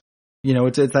face.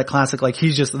 It's that classic, like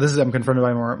I'm confronted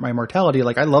by my mortality.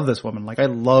 Like, I love this woman. Like, I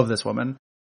love this woman,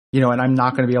 and I'm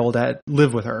not going to be able to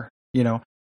live with her. I'm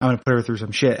going to put her through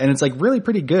some shit. And it's like really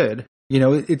pretty good.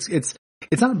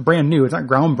 It's not brand new. It's not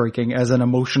groundbreaking as an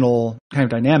emotional kind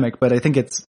of dynamic, but I think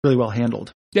it's really well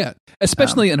handled. Yeah,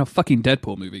 especially in a fucking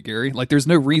Deadpool movie, Gary. Like, there's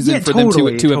no reason for them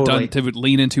to have done to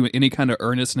lean into any kind of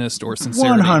earnestness or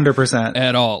sincerity. 100%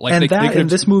 at all. Like, and they in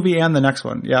this movie and the next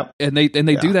one. Yep. And they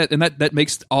do that, and that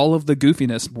makes all of the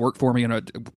goofiness work for me in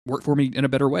a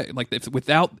better way. Like,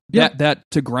 without that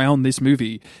to ground this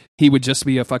movie, he would just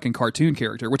be a fucking cartoon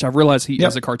character. Which I've realized he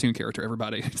is a cartoon character.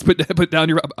 Everybody, put down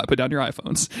your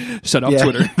iPhones. Shut off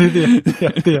Twitter.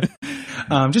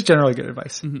 Just generally good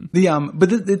advice.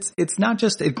 But it's not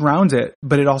just it grounds it,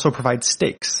 but it also provides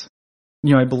stakes.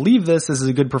 I believe this is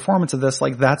a good performance of this.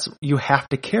 Like, you have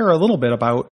to care a little bit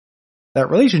about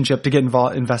that relationship to get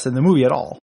invested in the movie at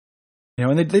all.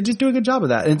 And they just do a good job of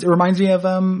that. And it reminds me of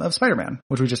Spider-Man,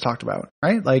 which we just talked about,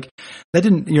 right? Like, that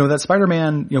didn't, that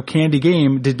Spider-Man, candy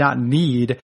game did not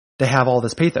need to have all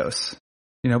this pathos,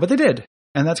 but they did.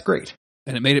 And that's great.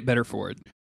 And it made it better for it.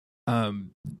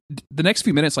 the next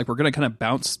few minutes, like, we're going to kind of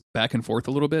bounce back and forth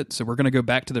a little bit. So we're going to go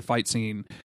back to the fight scene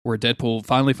where Deadpool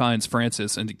finally finds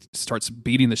Francis and starts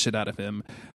beating the shit out of him,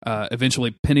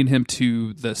 eventually pinning him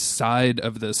to the side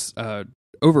of this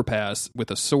overpass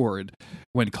with a sword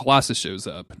when Colossus shows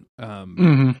up.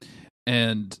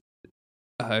 And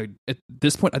at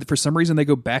this point, for some reason, they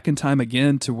go back in time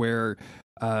again to where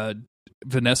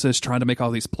Vanessa is trying to make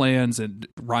all these plans, and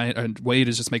Wade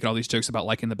is just making all these jokes about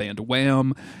liking the band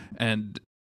Wham, and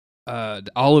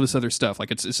all of this other stuff.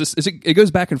 Like it goes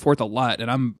back and forth a lot,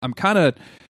 and I'm kind of,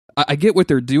 I get what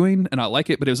they're doing and I like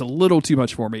it, but it was a little too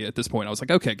much for me at this point. I was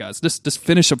like, okay, guys, just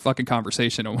finish a fucking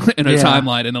conversation in a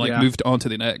timeline and then moved on to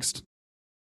the next.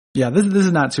 Yeah, this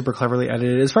is not super cleverly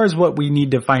edited. As far as what we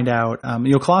need to find out,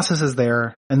 Colossus is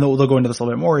there, and they'll go into this a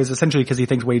little bit more, is essentially because he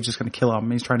thinks Wade's just going to kill him.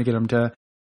 He's trying to get him to,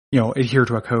 adhere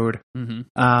to a code.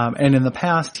 And in the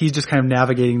past, he's just kind of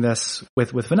navigating this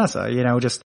with Vanessa,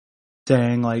 just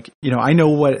saying like, I know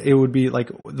what it would be like,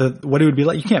 what it would be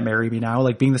like. You can't marry me now.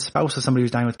 Like, being the spouse of somebody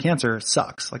who's dying with cancer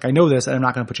sucks. Like, I know this, and I'm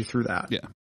not going to put you through that. Yeah.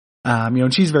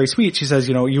 And she's very sweet. She says,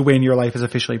 you win, your life is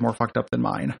officially more fucked up than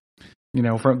mine.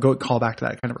 Call back to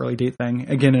that kind of early date thing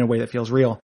again in a way that feels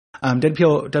real.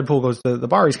 Deadpool goes to the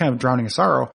bar. He's kind of drowning in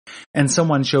sorrow, and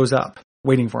someone shows up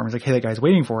waiting for him. He's like, hey, that guy's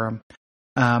waiting for him.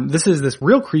 This is this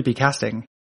real creepy casting.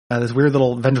 This weird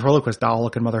little ventriloquist doll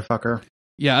looking motherfucker.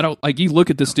 Yeah, I don't like. You look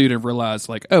at this dude and realize,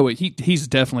 like, oh, he's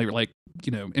definitely like,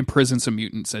 imprisoned some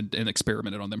mutants and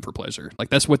experimented on them for pleasure. Like,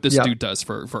 that's what this dude does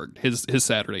for his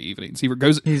Saturday evenings. He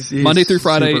goes he's Monday through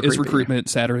Friday is recruitment,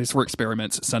 Saturdays for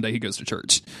experiments, Sunday he goes to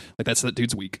church. Like, that's that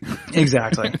dude's week.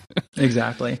 Exactly.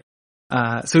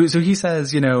 So he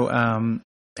says,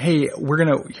 hey,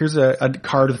 here's a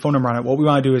card with a phone number on it. What we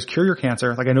want to do is cure your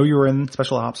cancer. Like, I know you were in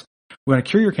special ops. We want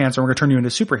to cure your cancer, and we're going to turn you into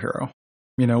a superhero.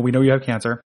 We know you have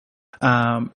cancer.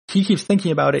 He keeps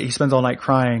thinking about it. He spends all night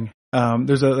crying.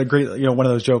 There's a great, one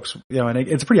of those jokes, and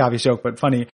it's a pretty obvious joke, but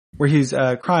funny, where he's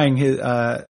crying.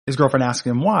 His girlfriend asks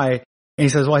him why, and he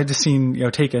says, "Well, I just seen,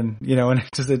 Taken, and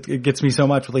it gets me so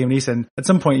much with Liam Neeson." At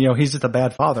some point, he's just a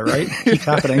bad father, right? It keeps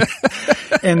happening.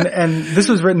 And this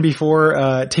was written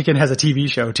before Taken has a TV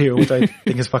show too, which I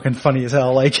think is fucking funny as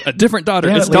hell. Like, a different daughter.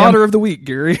 It's daughter of the week,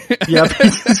 Gary. Yep.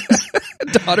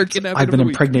 Daughter kidnapped. I've been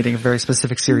impregnating a very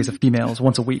specific series of females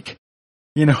once a week.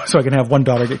 So I can have one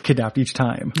daughter get kidnapped each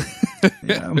time.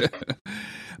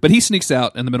 But he sneaks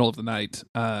out in the middle of the night,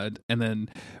 and then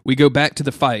we go back to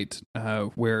the fight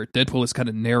where Deadpool is kind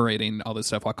of narrating all this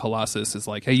stuff while Colossus is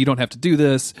like, hey, you don't have to do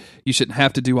this. You shouldn't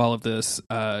have to do all of this.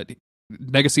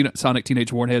 Negasonic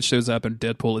Teenage Warhead shows up, and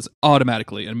Deadpool is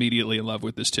immediately in love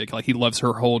with this chick. Like, he loves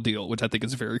her whole deal, which I think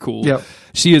is very cool. Yep.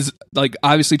 She is, like,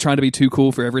 obviously trying to be too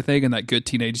cool for everything in that good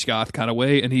teenage goth kind of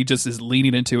way, and he just is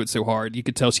leaning into it so hard. You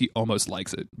could tell she almost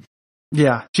likes it.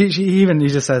 Yeah. He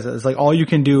just says it. It's like, all you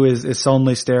can do is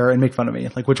sullenly stare and make fun of me.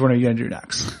 Like, which one are you going to do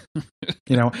next?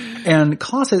 And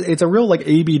Colossus, it's a real, like,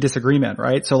 A-B disagreement,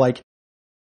 right? So, like,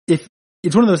 if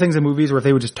it's one of those things in movies where if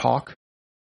they would just talk,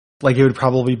 like, it would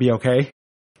probably be okay.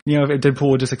 If Deadpool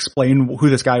would just explain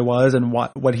who this guy was and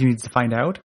what he needs to find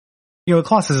out.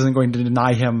 Colossus isn't going to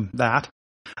deny him that.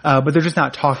 But they're just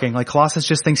not talking. Like, Colossus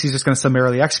just thinks he's just going to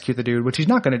summarily execute the dude, which he's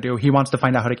not going to do. He wants to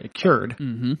find out how to get cured.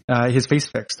 His face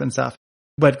fixed and stuff.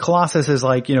 But Colossus is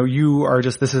like, you are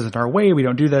just, this isn't our way. We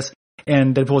don't do this.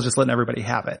 And Deadpool's just letting everybody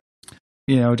have it.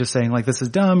 Just saying, like, this is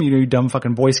dumb. You dumb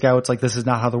fucking Boy Scouts. Like, this is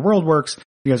not how the world works.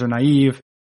 You guys are naive.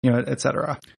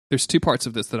 Etc. There's two parts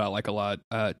of this that I like a lot.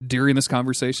 During this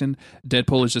conversation,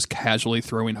 Deadpool is just casually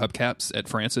throwing hubcaps at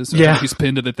Francis. Yeah. He's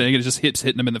pinned to the thing, and it just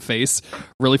hitting him in the face.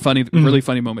 Really funny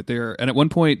moment there. And at one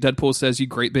point, Deadpool says, "You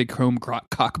great big chrome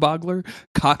cock gobbler,"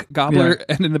 yeah.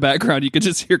 And in the background, you could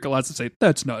just hear Colossus say,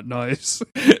 "That's not nice."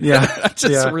 Yeah. I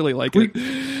just really like it.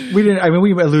 We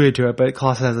alluded to it, but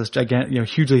Colossus has this gigantic,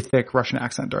 hugely thick Russian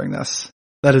accent during this.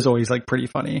 That is always, like, pretty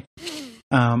funny.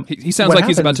 He sounds like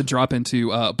he's about to drop into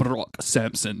Brock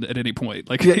Samson at any point.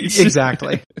 Like, yeah,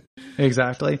 exactly.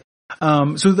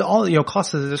 So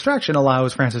Colossus' distraction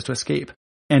allows Francis to escape,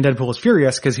 and Deadpool is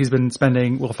furious because he's been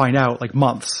spending, we'll find out, like,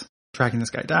 months tracking this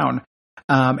guy down.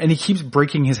 And he keeps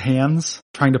breaking his hands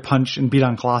trying to punch and beat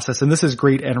on Colossus, and this is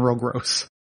great and real gross.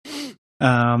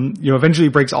 Eventually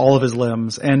breaks all of his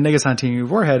limbs, and Negasonic Teenage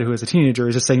Warhead, who is a teenager,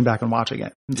 is just sitting back and watching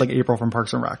it. It's like April from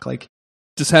Parks and Rec, like.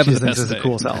 Just having the best day. This is a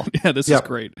cool cell. Yeah, this is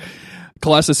great.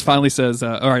 Colossus finally says,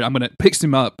 all right, I'm going to picks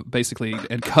him up, basically,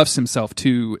 and cuffs himself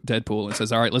to Deadpool and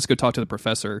says, all right, let's go talk to the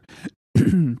professor.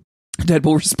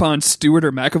 Deadpool responds, Stewart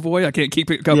or McAvoy? I can't keep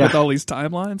up with all these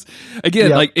timelines.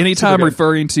 Again, like, anytime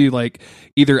referring to, like,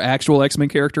 either actual X-Men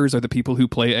characters or the people who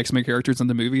play X-Men characters in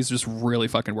the movies just really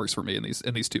fucking works for me in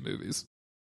these two movies.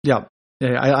 Yeah.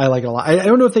 I like it a lot. I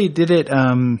don't know if they did it,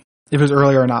 if it was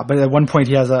earlier or not, but at one point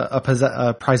he has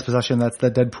a prized possession that's the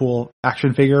Deadpool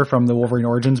action figure from the Wolverine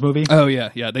Origins movie. Oh yeah,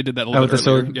 they did that a little bit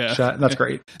earlier. Yeah, shot. That's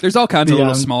great. There's all kinds of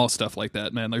little small stuff like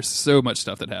that, man. There's so much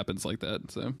stuff that happens like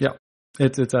that. So yeah,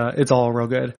 it's all real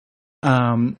good.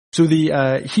 So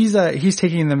he's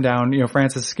taking them down. You know,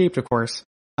 Francis escaped, of course.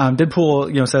 Deadpool,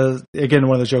 you know, says again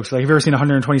one of those jokes like, "Have you ever seen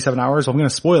 127 Hours?" Well, I'm going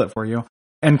to spoil it for you,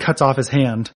 and cuts off his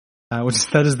hand.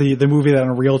 That is the movie that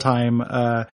in real time.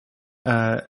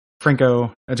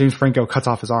 James Franco cuts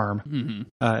off his arm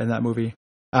in that movie,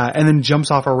 and then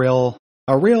jumps off a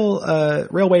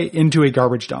railway into a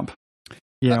garbage dump.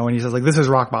 You know, and he says like, "This is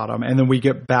rock bottom," and then we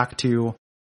get back to,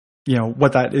 you know,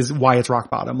 what that is, why it's rock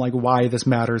bottom, like why this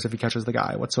matters if he catches the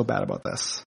guy. What's so bad about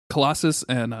this? Colossus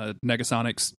and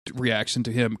Negasonic's reaction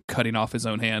to him cutting off his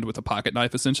own hand with a pocket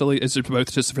knife, essentially, is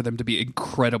both just for them to be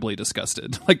incredibly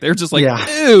disgusted. Like they're just like,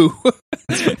 ew,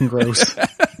 it's fucking gross.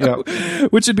 Yeah,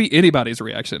 which should be anybody's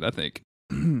reaction, I think.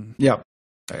 Yeah.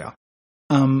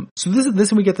 So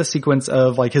this we get the sequence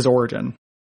of like his origin,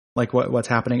 like what's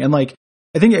happening, and like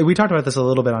I think we talked about this a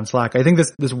little bit on Slack. I think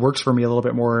this works for me a little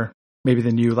bit more maybe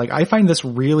than you. Like I find this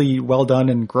really well done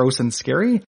and gross and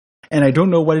scary. And I don't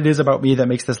know what it is about me that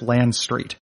makes this land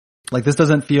straight. Like this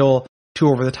doesn't feel too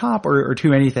over the top or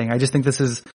too anything. I just think this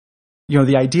is, you know,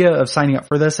 the idea of signing up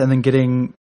for this and then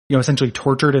getting, you know, essentially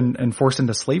tortured and forced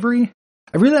into slavery.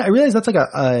 I realize that's like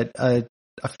a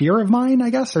fear of mine, I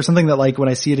guess, or something that like when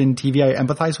I see it in TV, I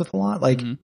empathize with a lot. Like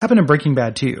happened in Breaking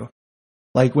Bad too.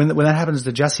 Like when that happens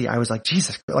to Jesse, I was like,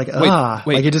 Jesus, like, wait.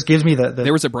 Like it just gives me the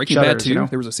there was a Breaking Bad 2? You know?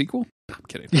 There was a sequel? I'm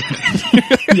kidding.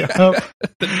 Yeah.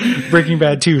 Breaking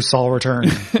Bad 2, Saul Return.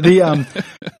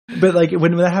 But like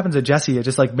when that happens to Jesse, it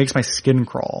just like makes my skin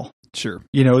crawl. Sure.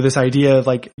 You know, this idea of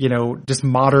like, you know, just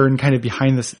modern kind of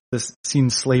behind this scene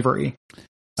slavery,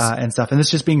 and stuff. And this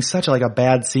just being such like a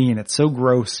bad scene. It's so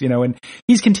gross, you know, and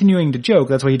he's continuing to joke.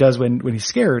 That's what he does when he's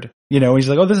scared, you know, he's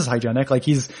like, oh, this is hygienic. Like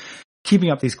he's keeping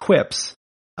up these quips.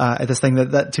 At this thing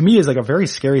that to me is like a very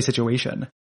scary situation,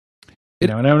 you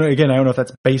know, and I don't know if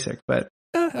that's basic, but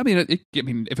I mean,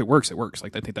 if it works, it works.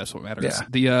 Like I think that's what matters.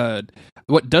 Yeah.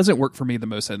 What doesn't work for me the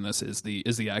most in this is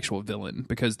the actual villain,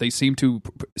 because they seem to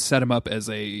set him up as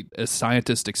a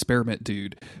scientist experiment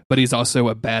dude, but he's also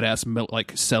a badass,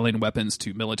 like selling weapons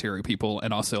to military people,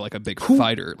 and also like a big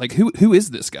fighter. Like who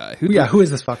is this guy? Who is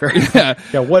this fucker?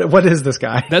 Yeah. What is this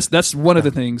guy? That's one of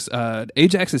the things.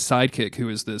 Ajax's sidekick, who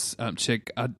is this chick.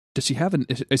 Does she have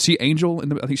is she Angel?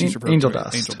 I think she's Angel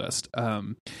Dust. Angel Dust.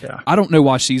 I don't know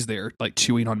why she's there, like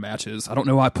chewing on matches. I don't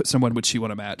know why someone would chew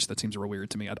on a match. That seems real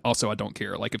weird to me. I don't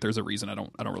care. Like if there's a reason, I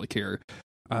don't really care.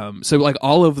 So like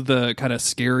all of the kind of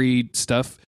scary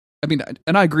stuff. I mean,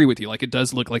 and I agree with you. Like it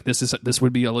does look like this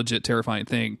would be a legit terrifying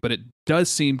thing, but it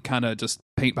does seem kind of just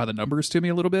paint by the numbers to me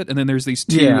a little bit. And then there's these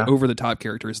two over the top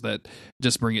characters that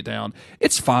just bring it down.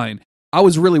 It's fine. I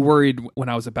was really worried when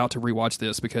I was about to rewatch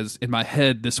this, because in my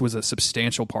head, this was a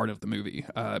substantial part of the movie.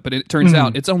 But it turns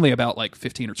out it's only about like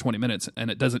 15 or 20 minutes, and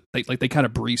it doesn't, they kind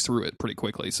of breeze through it pretty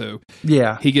quickly. So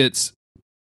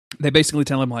they basically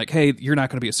tell him like, hey, you're not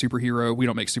going to be a superhero. We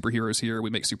don't make superheroes here. We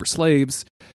make super slaves.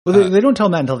 Well, they don't tell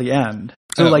him that until the end.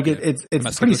 So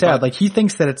it's pretty sad. Like he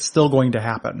thinks that it's still going to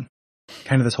happen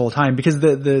kind of this whole time, because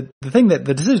the thing that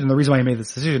the reason why he made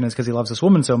this decision is because he loves this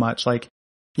woman so much. Like,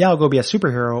 yeah, I'll go be a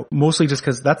superhero, mostly just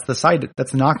because that's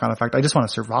the knock-on effect. I just want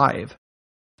to survive,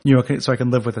 you know, so I can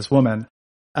live with this woman.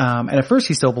 And at first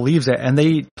he still believes it, and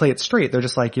they play it straight. They're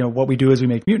just like, you know, what we do is we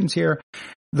make mutants here.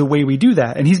 The way we do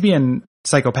that, and he's being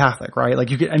psychopathic, right?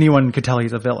 Like anyone could tell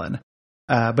he's a villain.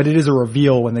 But it is a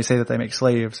reveal when they say that they make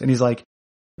slaves. And he's like,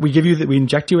 we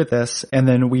inject you with this, and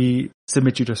then we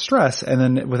submit you to stress, and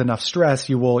then with enough stress,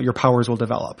 your powers will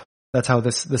develop. That's how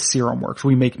this serum works.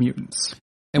 We make mutants.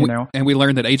 And we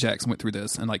learned that Ajax went through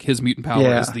this, and like his mutant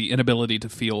power is the inability to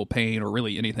feel pain or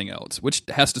really anything else, which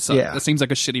has to suck. Yeah. That seems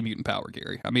like a shitty mutant power,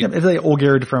 Gary. I mean, it's like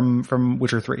Olgerd from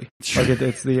Witcher 3. Like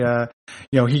it's the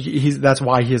you know, he's that's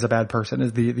why he is a bad person,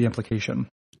 is the implication.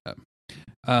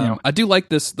 I do like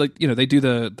this. Like, you know, they do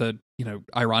the you know,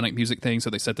 ironic music thing. So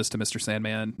they set this to Mr.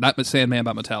 Sandman, not Sandman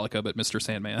by Metallica, but Mr.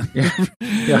 Sandman.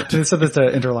 Yeah. They set this to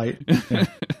Interlight.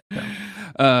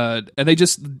 And they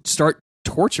just start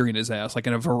torturing his ass like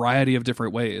in a variety of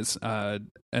different ways,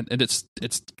 and it's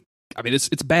I mean it's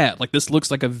bad. Like this looks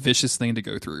like a vicious thing to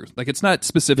go through. Like it's not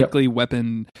specifically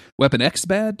Weapon X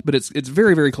bad, but it's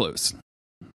very, very close.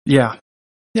 Yeah.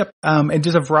 Yep. And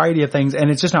just a variety of things,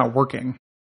 and it's just not working.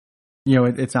 You know,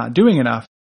 it's not doing enough.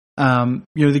 You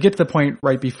know, they get to the point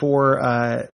right before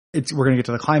we're going to get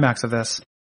to the climax of this,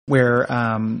 where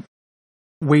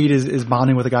Wade is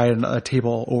bonding with a guy at a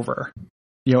table over.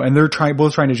 and they're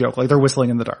both trying to joke, like they're whistling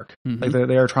in the dark. Mm-hmm. Like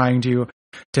they are trying to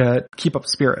keep up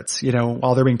spirits,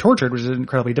 while they're being tortured, which is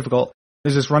incredibly difficult.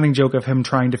 There's this running joke of him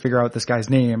trying to figure out this guy's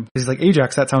name. He's like,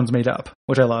 Ajax, that sounds made up,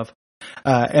 which I love.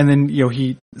 And then,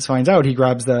 he finds out, he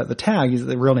grabs the tag,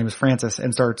 the real name is Francis,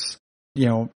 and starts,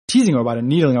 teasing him about it,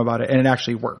 needling him about it, and it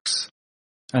actually works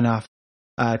enough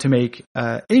to make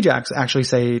Ajax actually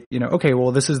say, okay,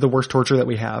 well, this is the worst torture that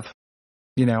we have,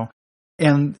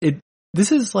 and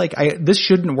this is like, this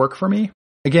shouldn't work for me.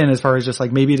 Again, as far as just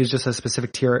like, maybe it is just a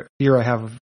specific fear I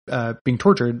have of being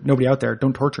tortured. Nobody out there,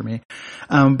 don't torture me.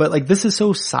 But like, this is so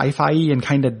sci-fi and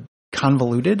kind of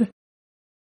convoluted,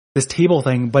 this table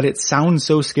thing, but it sounds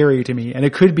so scary to me. And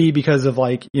it could be because of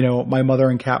like, my mother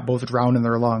and Kat both drowned in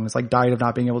their lungs, like died of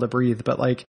not being able to breathe. But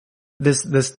like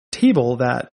this table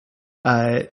that,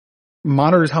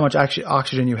 monitors how much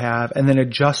oxygen you have and then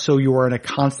adjusts so you are in a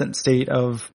constant state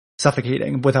of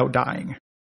suffocating without dying.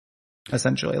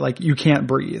 Essentially, like you can't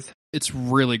breathe. It's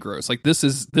really gross. Like this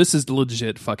is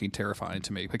legit fucking terrifying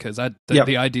to me because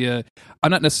the idea, I'm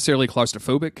not necessarily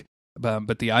claustrophobic,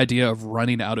 but the idea of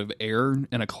running out of air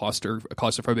in a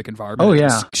claustrophobic environment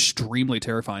is extremely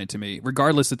terrifying to me.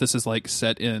 Regardless if this is like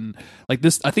set in like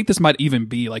this, I think this might even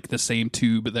be like the same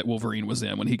tube that Wolverine was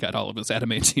in when he got all of his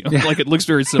adamantium. Yeah. Like it looks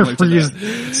very similar to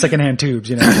that. Secondhand tubes,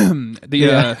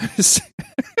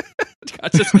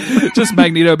 just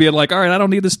Magneto being like, all right, I don't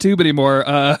need this tube anymore.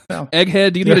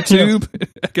 Egghead, do you need a tube?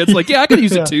 Egghead's like, yeah, I can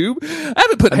use a tube. I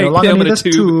haven't put Hank Pym in a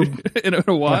tube in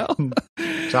a while.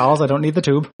 Charles, I don't need the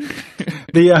tube.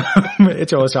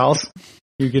 It's yours, Charles.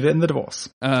 You get it in the divorce.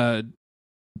 And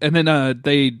then and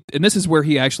this is where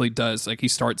he actually does, like he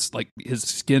starts, like his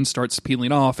skin starts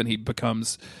peeling off and he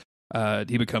becomes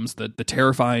the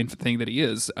terrifying thing that he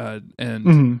is,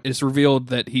 and it's revealed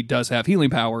that he does have healing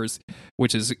powers,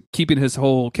 which is keeping his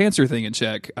whole cancer thing in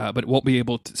check, but won't be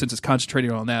able to, since it's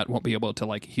concentrating on that, won't be able to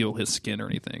like heal his skin or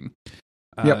anything.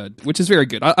 Which is very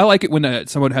good. I like it when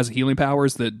someone has healing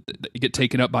powers that get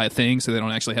taken up by a thing, so they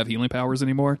don't actually have healing powers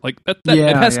anymore. Like that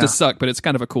it has to suck, but it's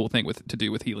kind of a cool thing to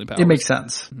do with healing powers. It makes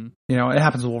sense. Mm-hmm. It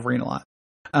happens with Wolverine a lot.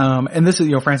 And this is,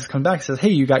 Francis comes back and says,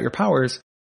 "Hey, you got your powers.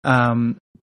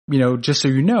 Just so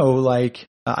you know, like,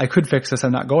 I could fix this,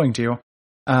 I'm not going to.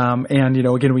 And,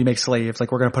 again, we make slaves,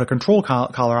 like, we're going to put a control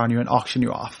collar on you and auction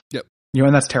you off. Yep.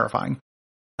 And that's terrifying.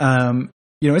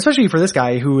 Especially for this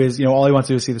guy who is, all he wants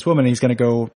to do is see this woman and he's going to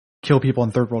go kill people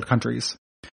in third world countries.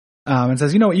 And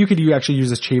says, you could actually use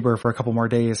this chamber for a couple more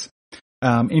days.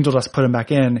 Angel Dust put him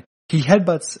back in. He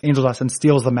headbutts Angel Dust and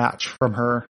steals the match from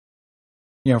her,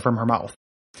 from her mouth.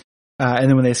 And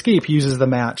then when they escape, he uses the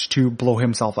match to blow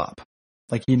himself up.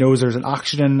 Like he knows there's an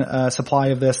oxygen supply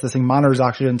of this. This thing monitors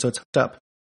oxygen, so it's hooked up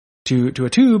to a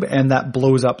tube, and that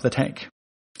blows up the tank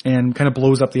and kind of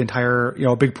blows up the entire,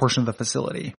 a big portion of the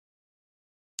facility.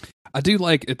 I do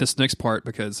like at this next part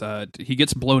because he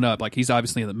gets blown up. Like he's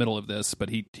obviously in the middle of this, but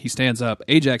he stands up.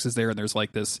 Ajax is there, and there's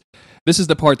like this. This is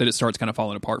the part that it starts kind of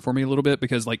falling apart for me a little bit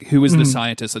because like who is the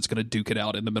scientist that's going to duke it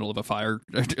out in the middle of a fire,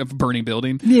 a burning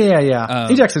building? Yeah.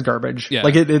 Ajax is garbage. Yeah,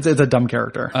 like it's a dumb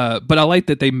character. But I like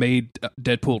that they made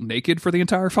Deadpool naked for the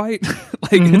entire fight.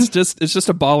 Like it's just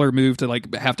a baller move to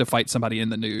like have to fight somebody in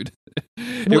the nude.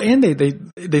 Well, and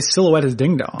they silhouette his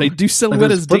ding dong. They do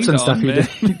silhouette his ding dong, man.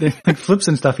 Like flips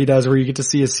and stuff he does where you get to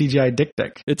see a CGI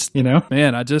dick. It's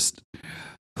man, I just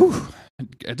love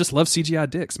CGI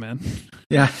dicks, man.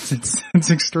 Yeah,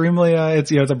 it's extremely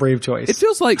it's a brave choice. It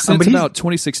feels like since about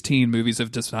 2016, movies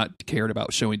have just not cared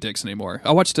about showing dicks anymore.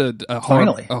 I watched a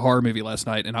horror movie last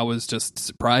night, and I was just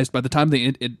surprised. By the time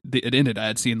it ended, I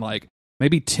had seen like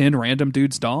maybe 10 random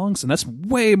dudes' dongs, and that's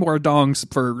way more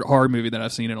dongs for a horror movie than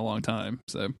I've seen in a long time.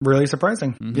 So really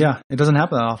surprising. Mm-hmm. Yeah, it doesn't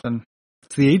happen that often.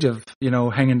 It's the age of,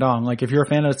 hanging dong. Like, if you're a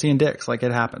fan of seeing dicks, like,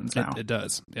 it happens now. It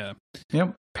does, yeah.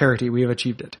 Yep. Parity, we have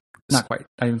achieved it. Not quite.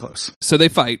 Not even close. So they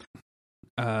fight.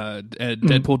 And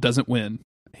Deadpool doesn't win.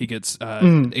 He gets,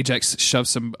 Ajax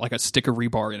shoves a stick of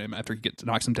rebar in him after he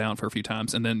knocks him down for a few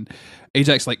times. And then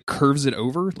Ajax, curves it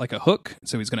over like a hook.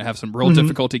 So he's going to have some real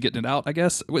difficulty getting it out, I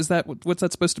guess. What's that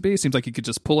supposed to be? It seems like he could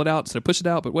just pull it out instead of push it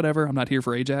out, but whatever. I'm not here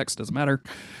for Ajax. Doesn't matter.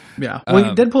 Yeah.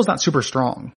 Well, Deadpool's not super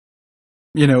strong.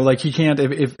 He can't,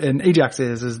 if and Ajax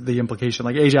is the implication.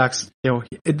 Like Ajax,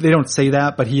 they don't say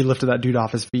that, but he lifted that dude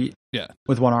off his feet. Yeah.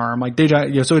 With one arm. Like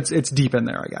Ajax, so it's deep in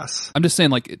there, I guess. I'm just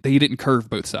saying, he didn't curve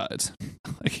both sides.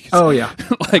 Oh, yeah.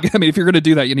 If you're going to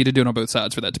do that, you need to do it on both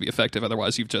sides for that to be effective.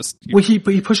 Otherwise, well, he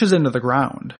pushes into the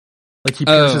ground. He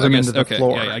pierces him into the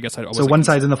floor. Yeah, I guess so one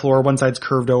side's in the floor, one side's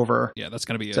curved over. Yeah, that's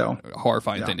going to be a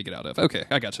horrifying thing to get out of. Okay,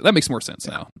 I got you. That makes more sense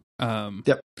now.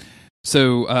 Yep.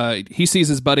 So he sees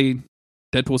his buddy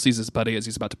Deadpool sees his buddy as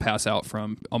he's about to pass out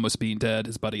from almost being dead.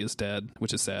 His buddy is dead,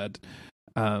 which is sad.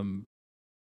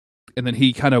 And then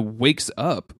he kind of wakes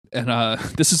up, and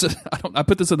this is I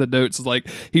put this in the notes. It's like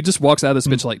he just walks out of this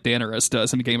bitch like Daenerys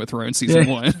does in Game of Thrones season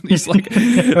 1. He's like,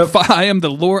 "I am the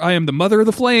Lord. I am the mother of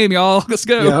the flame, y'all. Let's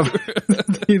go."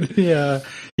 Yeah,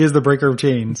 he is the breaker of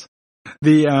chains.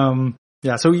 So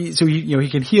he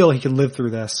can heal. He can live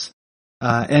through this.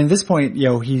 And at this point, he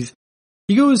wants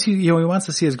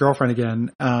to see his girlfriend again.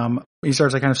 He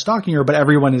starts like kind of stalking her, but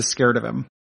everyone is scared of him.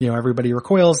 Everybody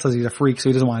recoils, says he's a freak, so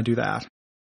he doesn't want to do that.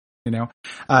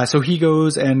 So he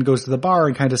goes to the bar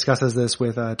and kind of discusses this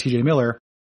with TJ Miller,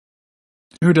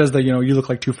 who does the, you look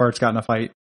like two farts got in a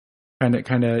fight, kind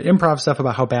of improv stuff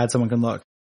about how bad someone can look.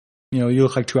 You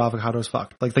look like two avocados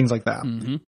fucked, like things like that.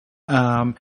 Mm-hmm.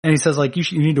 And he says like,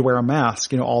 you need to wear a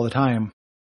mask, all the time.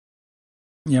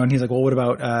 And he's like, well, what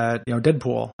about,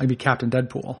 Deadpool? I'd be Captain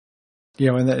Deadpool.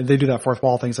 And they do that fourth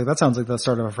wall thing. It's like, that sounds like the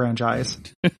start of a franchise.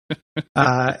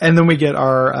 And then we get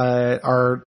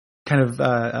our kind of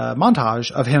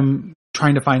montage of him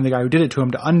trying to find the guy who did it to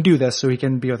him to undo this so he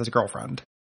can be with his girlfriend.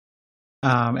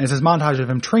 And it's this montage of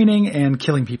him training and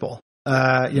killing people,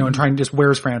 and trying to just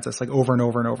where's Francis like over and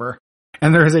over and over.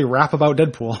 And there is a rap about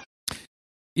Deadpool.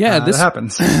 Yeah, this that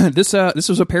happens. This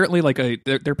was apparently like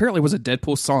there apparently was a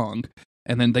Deadpool song,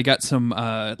 and then they got some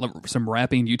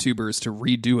rapping YouTubers to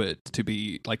redo it to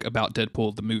be like about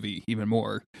Deadpool the movie even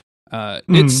more.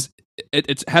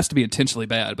 It has to be intentionally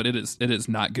bad, but it is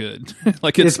not good.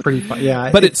 Like it's pretty fun.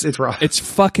 Yeah, but it's rough. It's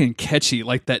fucking catchy.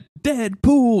 Like that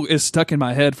Deadpool is stuck in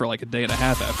my head for like a day and a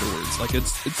half afterwards. Like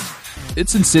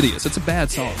it's insidious. It's a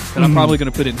bad song that I'm probably going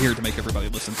to put in here to make everybody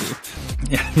listen to.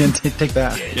 Yeah, take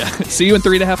that. Yeah. See you in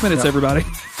 3.5 minutes, everybody.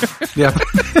 Yeah.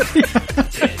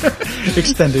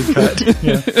 Extended cut.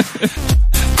 Yeah.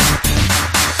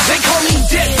 They call me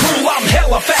Deadpool, I'm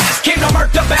hella fast. Came to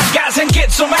murk the bad guys and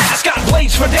get some ass. Got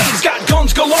blades for days, got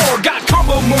guns galore. Got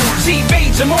combo moves,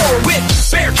 evades and more.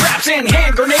 With bear traps and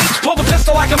hand grenades. Pull the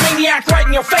pistol like a maniac right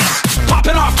in your face.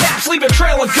 Popping off caps, leave a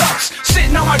trail of guts.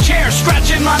 Sitting on my chair,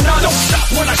 scratching my nuts. Don't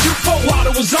stop when I shoot full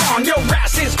auto was on. Your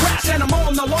ass is grass and I'm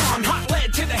on the lawn. Hot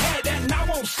lead to the head and I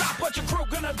won't stop. What your crew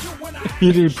gonna do when I...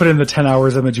 You put in the 10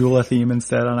 hours of Majula theme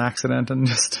instead on accident and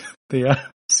just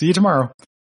see you tomorrow.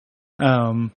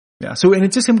 Yeah. So, and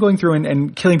it's just him going through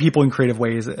and killing people in creative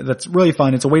ways. That's really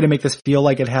fun. It's a way to make this feel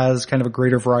like it has kind of a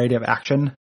greater variety of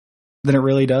action than it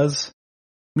really does.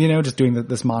 Just doing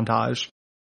this montage,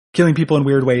 killing people in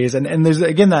weird ways. And there's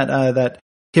again that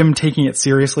him taking it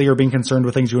seriously or being concerned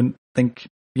with things you wouldn't think,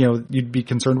 you'd be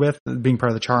concerned with, being part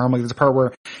of the charm. Like there's a part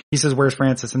where he says, "Where's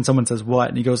Francis?" And someone says, "What?"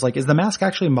 And he goes like, "Is the mask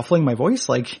actually muffling my voice?"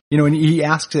 Like, and he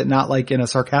asks it not like in a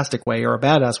sarcastic way or a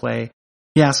badass way.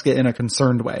 He asks it in a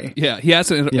concerned way. Yeah, he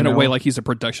asks it in a way like he's a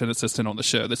production assistant on the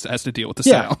show that has to deal with the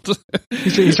sound.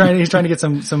 he's trying to get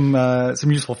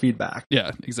some useful feedback.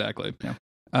 Yeah, exactly. Yeah.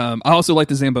 I also like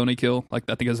the Zamboni kill. Like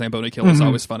I think a Zamboni kill is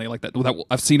always funny. Like that.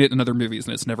 I've seen it in other movies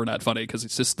and it's never not funny because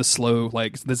it's just the slow.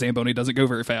 Like the Zamboni doesn't go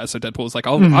very fast. So Deadpool's like,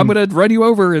 I'm gonna run you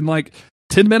over in like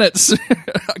 10 minutes.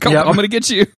 I'm gonna get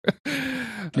you.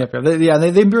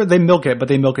 They milk it, but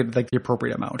they milk it like the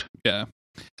appropriate amount. Yeah.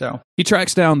 So he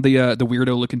tracks down the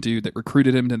weirdo looking dude that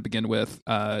recruited him to begin with.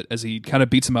 As he kind of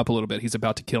beats him up a little bit, he's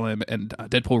about to kill him, and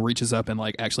Deadpool reaches up and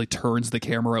like actually turns the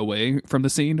camera away from the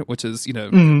scene, which is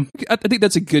I think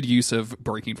that's a good use of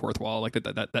breaking fourth wall. Like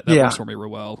that works for me real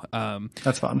well.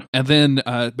 That's fun. And then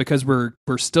because we're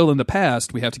still in the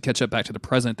past, we have to catch up back to the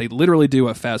present. They literally do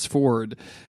a fast forward.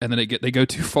 And then they go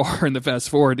too far in the fast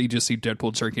forward. You just see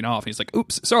Deadpool jerking off. And he's like,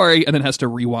 "Oops, sorry," and then has to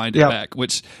rewind it back.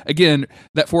 Which again,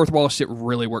 that fourth wall shit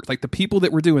really worked. Like the people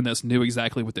that were doing this knew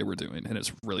exactly what they were doing, and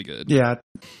it's really good. Yeah,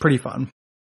 pretty fun.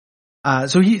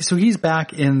 So he's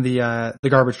back in the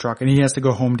garbage truck, and he has to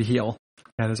go home to heal.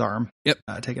 Had his arm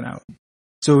taken out.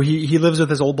 So he lives with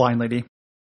this old blind lady,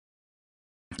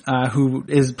 who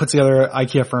puts together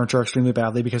IKEA furniture extremely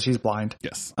badly because she's blind.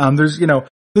 Yes.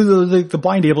 There's the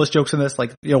blind ableist jokes in this,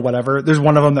 like, whatever. There's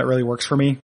one of them that really works for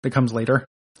me that comes later.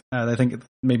 I think it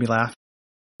made me laugh,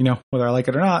 whether I like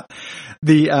it or not.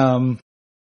 So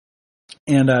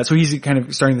he's kind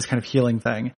of starting this kind of healing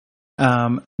thing.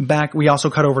 We also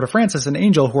cut over to Francis and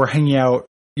Angel, who are hanging out,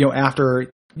 after,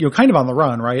 kind of on the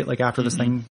run, right? Like after this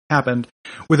thing happened,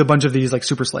 with a bunch of these like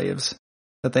super slaves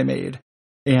that they made.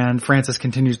 And Francis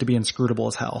continues to be inscrutable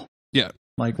as hell. Yeah.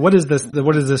 Like, what is this?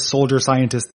 What is this soldier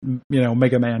scientist,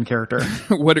 Mega Man character?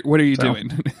 What are you doing?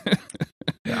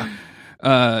 Yeah.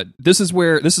 This is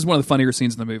one of the funnier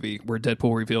scenes in the movie where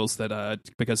Deadpool reveals that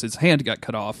because his hand got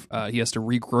cut off, he has to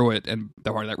regrow it, and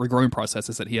the part of that regrowing process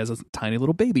is that he has a tiny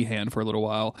little baby hand for a little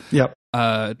while. Yep.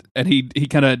 And he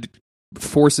kind of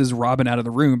forces Robin out of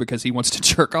the room because he wants to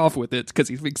jerk off with it because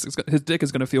he thinks his dick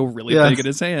is going to feel really big in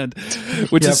his hand,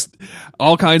 which is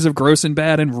all kinds of gross and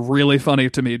bad and really funny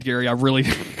to me, Gary. I really,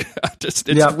 it's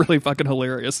really fucking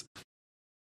hilarious.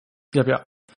 Yep.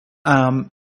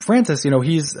 Francis,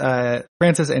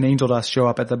 Francis and Angel Dust show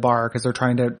up at the bar because they're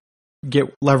trying to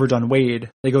get leverage on Wade.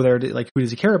 They go there to, like, who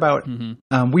does he care about?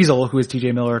 Mm-hmm. Weasel, who is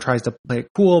TJ Miller, tries to play it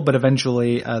cool, but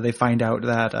eventually they find out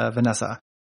that Vanessa,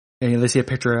 they see a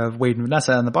picture of Wade and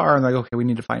Vanessa in the bar, and they're like, okay, we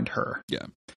need to find her. Yeah.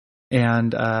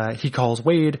 And he calls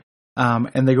Wade,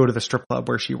 and they go to the strip club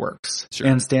where she works. Sure.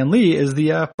 And Stan Lee is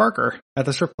the barker at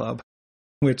the strip club,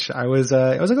 which I was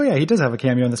like, oh yeah, he does have a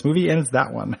cameo in this movie, and it's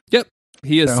that one. Yep.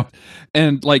 He is,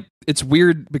 and like it's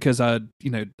weird because I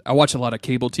watch a lot of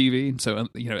cable TV, so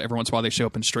every once in a while they show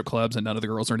up in strip clubs and none of the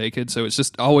girls are naked, so it's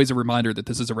just always a reminder that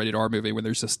this is a rated R movie when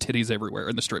there's just titties everywhere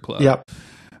in the strip club. Yep.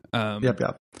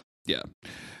 Yeah.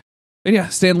 And yeah,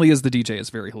 Stan Lee as the DJ is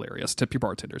very hilarious. Tip your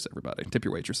bartenders, everybody. Tip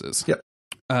your waitresses.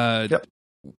 Yep.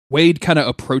 Wade kind of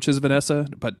approaches Vanessa,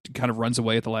 but kind of runs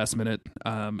away at the last minute,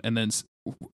 and then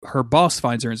her boss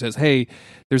finds her and says, hey,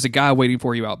 there's a guy waiting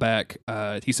for you out back.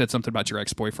 He said something about your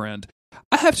ex-boyfriend.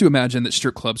 I have to imagine that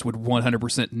strip clubs would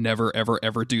 100% never, ever,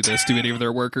 ever do this to any of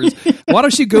their workers. Why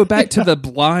don't you go back to the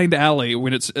blind alley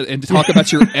when it's and talk about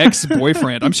your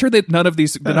ex-boyfriend? I'm sure that none of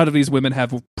these women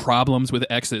have problems with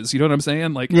exes. You know what I'm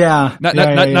saying? Like,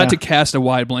 not to cast a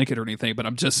wide blanket or anything, but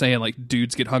I'm just saying, like,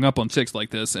 dudes get hung up on chicks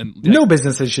like this, and no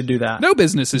businesses should do that. No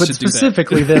businesses should do that. But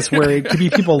specifically this, where it could be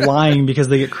people lying because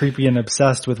they get creepy and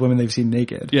obsessed with women they've seen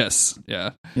naked. Yes.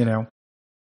 Yeah.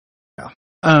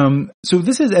 So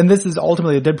this is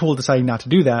ultimately Deadpool deciding not to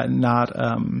do that and not,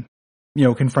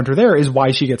 confront her there is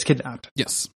why she gets kidnapped.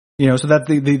 Yes. So that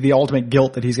the ultimate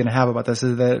guilt that he's going to have about this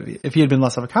is that if he had been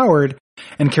less of a coward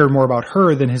and cared more about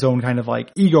her than his own kind of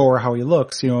like ego or how he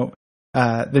looks, then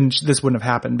this wouldn't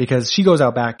have happened because she goes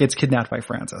out back, gets kidnapped by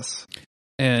Francis.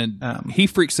 And he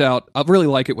freaks out. I really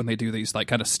like it when they do these, like,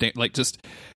 kind of like just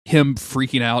him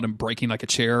freaking out and breaking like a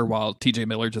chair while TJ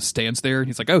Miller just stands there.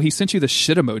 He's like, "Oh, he sent you the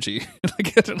shit emoji."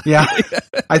 Yeah,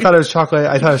 I thought it was chocolate.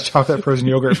 I thought it was chocolate frozen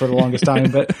yogurt for the longest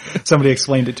time, but somebody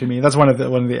explained it to me. That's one of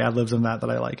the ad libs in that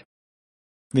I like.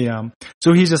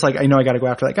 So he's just like, I know I got to go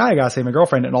after that guy. I got to save my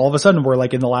girlfriend, and all of a sudden we're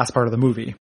like in the last part of the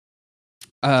movie.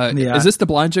 Is this the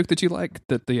blind joke that you like?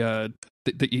 That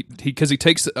because he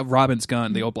takes Robin's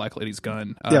gun, the old black lady's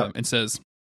gun, and says,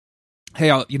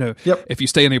 "Hey, if you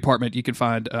stay in the apartment, you can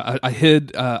find. I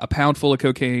hid a pound of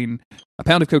cocaine,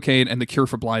 and the cure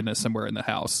for blindness somewhere in the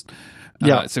house.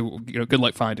 So good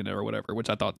luck finding it or whatever."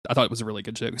 Which I thought it was a really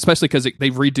good joke, especially because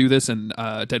they redo this in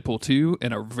Deadpool 2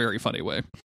 in a very funny way.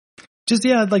 Just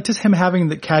him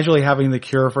casually having the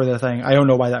cure for the thing. I don't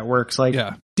know why that works. Like,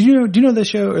 do you know the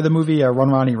show or the movie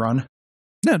Run Ronnie Run?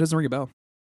 No, it doesn't ring a bell.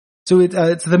 So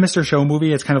it's the Mr. Show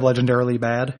movie. It's kind of legendarily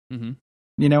bad. Mm-hmm.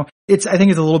 I think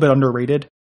it's a little bit underrated,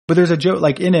 but there's a joke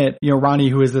like in it, Ronnie,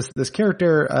 who is this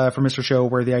character from Mr. Show,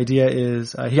 where the idea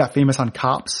is he got famous on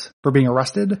Cops for being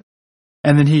arrested.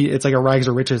 And then it's like a rags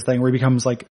or riches thing where he becomes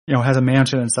like, has a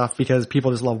mansion and stuff because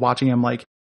people just love watching him like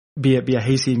be a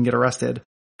hayseed and get arrested.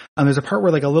 And there's a part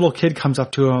where like a little kid comes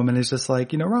up to him and is just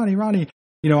like, Ronnie,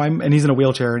 and he's in a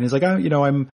wheelchair and he's like,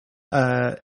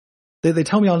 they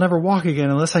tell me I'll never walk again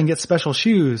unless I can get special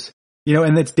shoes,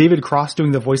 and it's David Cross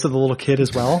doing the voice of the little kid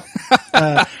as well.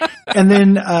 And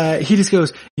then, he just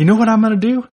goes, you know what I'm going to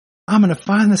do? I'm going to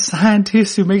find the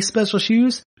scientist who makes special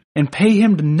shoes and pay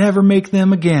him to never make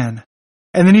them again.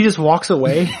 And then he just walks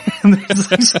away. And it's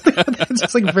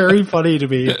just like very funny to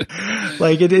me.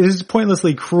 Like it is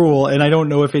pointlessly cruel. And I don't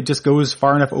know if it just goes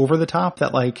far enough over the top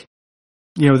that like,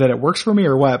 that it works for me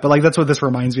or what, but like that's what this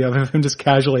reminds me of him just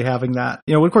casually having that.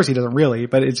 Of course he doesn't really,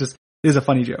 but it is a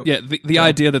funny joke. Yeah, the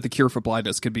idea that the cure for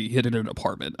blindness could be hidden in an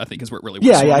apartment, I think is where it really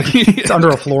works. Yeah, it's under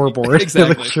a floorboard.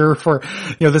 Exactly. The cure for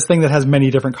this thing that has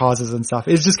many different causes and stuff.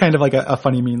 It's just kind of like a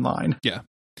funny mean line. Yeah.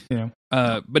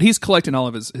 But he's collecting all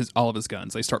of his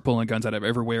guns. They start pulling guns out of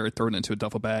everywhere, throwing it into a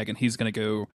duffel bag, and he's going to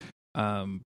go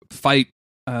fight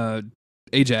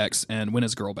Ajax and win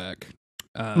his girl back.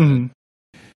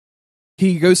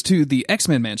 He goes to the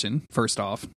X-Men mansion, first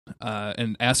off,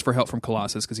 and asks for help from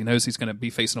Colossus because he knows he's going to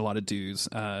be facing a lot of dudes.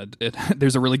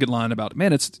 There's a really good line about,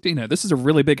 man, it's this is a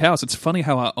really big house. It's funny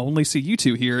how I only see you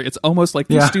two here. It's almost like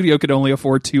the studio could only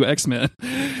afford 2 X-Men,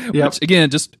 which,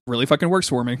 again, just really fucking works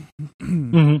for me.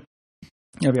 Mm-hmm.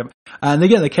 Yep. And they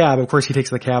get in the cab. Of course, he takes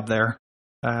the cab there.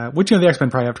 which, the X-Men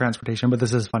probably have transportation, but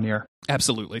this is funnier.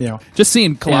 Absolutely. Just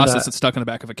seeing Colossus that's stuck in the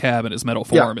back of a cab in his metal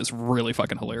form is really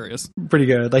fucking hilarious. Pretty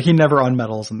good. Like, he never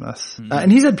unmetals in this.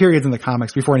 And he's had periods in the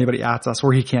comics before anybody asks us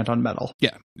where he can't unmetal.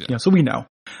 Yeah. So we know.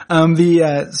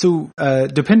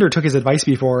 Dopinder took his advice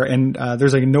before, and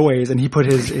there's like noise, and he put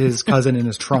his cousin in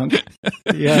his trunk.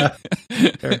 Yeah.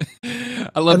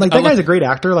 That guy's a great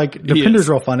actor. Like, Dopinder's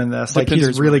real fun in this. Like,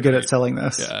 he's really good at selling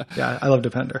this. Yeah. I love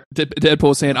Dopinder.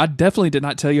 Deadpool saying, I definitely did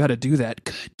not tell you how to do that.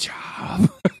 Good job.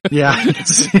 Yeah.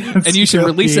 And you should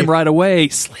release him right away.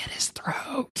 Slit his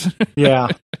throat. Yeah.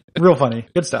 Real funny.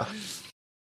 Good stuff.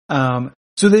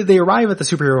 So they arrive at the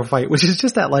superhero fight, which is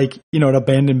just at like, an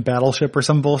abandoned battleship or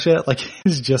some bullshit. Like,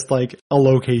 it's just like a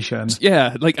location.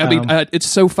 Yeah. Like, I mean, it's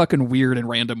so fucking weird and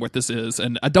random what this is.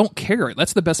 And I don't care.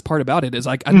 That's the best part about it is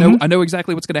like, I know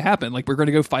exactly what's going to happen. Like, we're going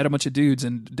to go fight a bunch of dudes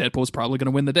and Deadpool's probably going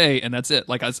to win the day. And that's it.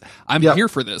 Like, I'm here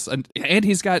for this. And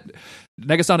he's got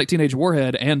Negasonic Teenage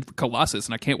Warhead and Colossus.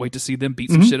 And I can't wait to see them beat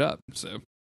some shit up. So,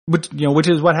 which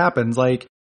is what happens. Like,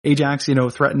 Ajax,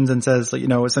 threatens and says, like,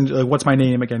 essentially, like, what's my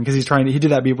name again? Because he did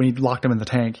that when he locked him in the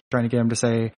tank, trying to get him to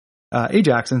say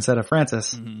Ajax instead of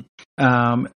Francis.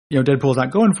 Deadpool's not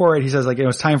going for it. He says, like,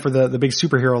 it's time for the big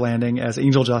superhero landing as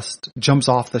Angel just jumps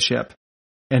off the ship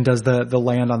and does the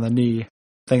land on the knee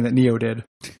thing that Neo did,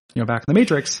 back in the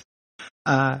Matrix.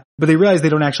 But they realize they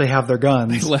don't actually have their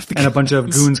guns, and a bunch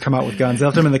of goons come out with guns. They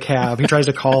left him in the cab. He tries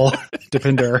to call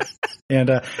Dopinder, and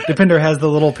Dopinder has the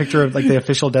little picture of like the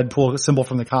official Deadpool symbol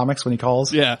from the comics when he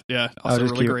calls. Yeah, also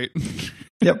really great.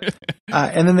 Yep.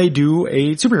 And then they do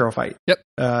a superhero fight. Yep.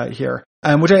 Here,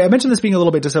 which I mentioned this being a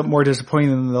little bit more disappointing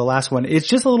than the last one. It's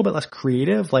just a little bit less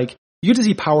creative. Like, you get to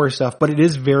see power stuff, but it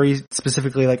is very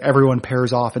specifically like everyone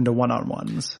pairs off into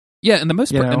one-on-ones. Yeah, and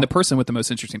and the person with the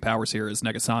most interesting powers here is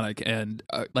Negasonic, and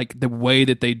like the way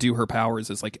that they do her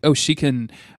powers is like, oh, she can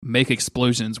make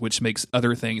explosions, which makes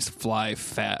other things fly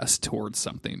fast towards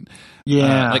something.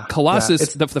 Yeah, like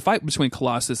Colossus, the fight between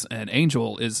Colossus and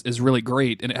Angel is really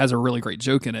great, and it has a really great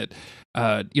joke in it.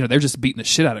 They're just beating the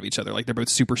shit out of each other. Like, they're both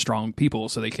super strong people,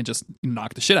 so they can just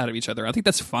knock the shit out of each other. I think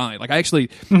that's fine. Like, I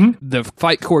actually, the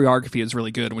fight choreography is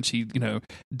really good when she,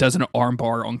 does an arm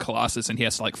bar on Colossus and he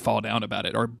has to like fall down about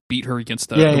it or beat her against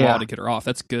the wall to get her off.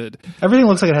 That's good. Everything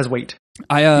looks like it has weight.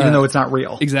 Even though it's not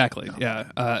real. Exactly. Yeah.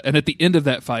 And at the end of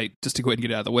that fight, just to go ahead and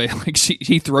get it out of the way, like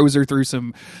he throws her through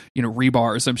some,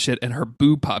 rebar or some shit, and her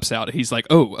boob pops out. He's like,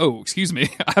 oh, excuse me.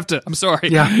 I'm sorry.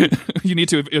 Yeah. You need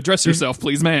to address yourself,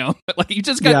 please, ma'am. Like, you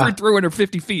just got through her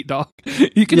 50 feet, dog.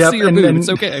 You can see her boob. It's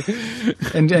okay.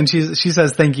 And she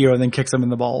says thank you and then kicks him in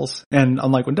the balls. And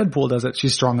unlike when Deadpool does it,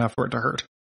 she's strong enough for it to hurt.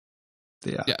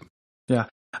 Yeah.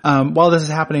 While this is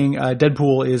happening,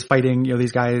 Deadpool is fighting,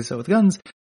 these guys with guns.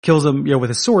 Kills him,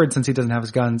 with his sword since he doesn't have his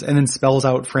guns, and then spells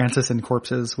out Francis and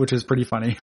corpses, which is pretty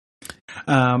funny.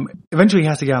 Eventually he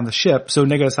has to get on the ship, so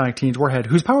Negasonic Teenage Warhead,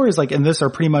 whose powers, like, in this are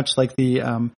pretty much like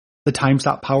the time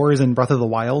stop powers in Breath of the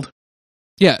Wild.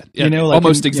 Yeah, like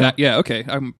almost exact. Yeah, okay,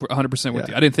 I'm 100% with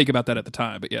you. I didn't think about that at the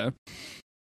time, but yeah.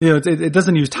 It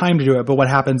doesn't use time to do it, but what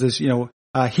happens is,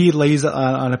 he lays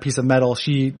on a piece of metal,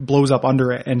 she blows up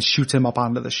under it and shoots him up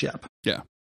onto the ship. Yeah.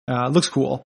 Looks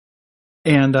cool.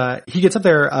 And he gets up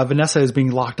there. Vanessa is being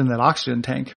locked in that oxygen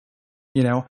tank,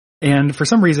 and for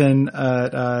some reason,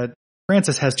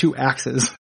 Francis has two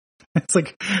axes. It's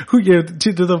like, to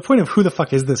the point of who the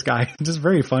fuck is this guy? It's just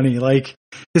very funny. Like,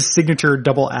 his signature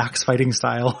double axe fighting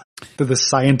style to the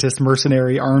scientist,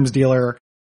 mercenary, arms dealer,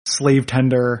 slave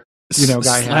tender,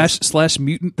 guy slash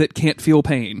mutant that can't feel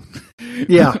pain.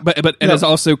 Yeah, but is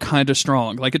also kind of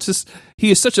strong. Like, it's just,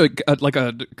 he is such a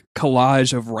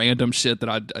collage of random shit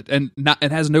that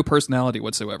has no personality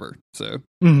whatsoever. So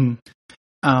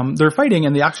they're fighting,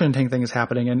 and the oxygen tank thing is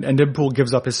happening, and Deadpool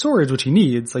gives up his swords, which he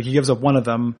needs. Like, he gives up one of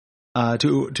them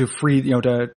to free,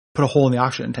 to put a hole in the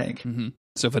oxygen tank.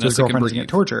 So Vanessa his girlfriend doesn't get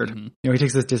tortured. He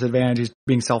takes this disadvantage. He's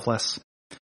being selfless,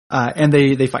 and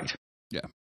they fight. Yeah.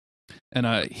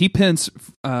 And he pins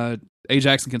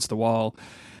Ajax against the wall.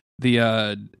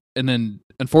 And then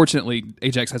unfortunately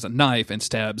Ajax has a knife and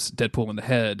stabs Deadpool in the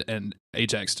head, and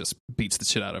Ajax just beats the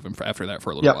shit out of him after that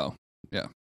for a little while. Yeah.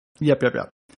 Yep.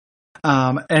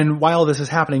 And while this is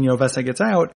happening, Vesta gets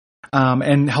out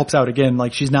and helps out again.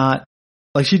 Like, she's not,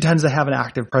 like, she tends to have an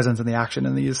active presence in the action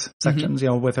in these sections,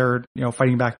 with her,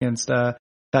 fighting back against Fat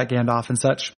Gandalf and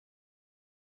such.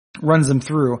 Runs them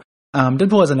through.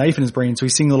 Deadpool has a knife in his brain, so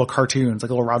he's seeing little cartoons, like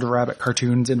little Roger Rabbit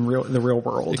cartoons in the real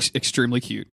world. Extremely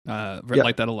cute.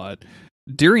 Like that a lot.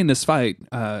 During this fight,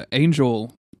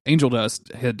 Angel Angel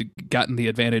Dust had gotten the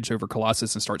advantage over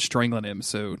Colossus and starts strangling him.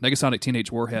 So Negasonic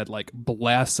Teenage Warhead like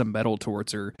blasts some metal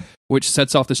towards her, which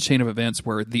sets off this chain of events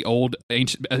where the old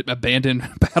ancient abandoned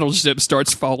battleship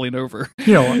starts falling over.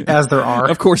 As there are,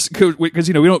 of course, because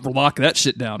we don't lock that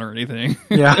shit down or anything.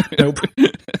 Yeah, nope.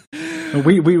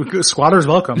 we squatters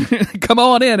welcome. Come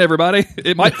on in, everybody.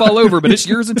 It might fall over, but it's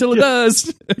yours until it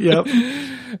does. Yep.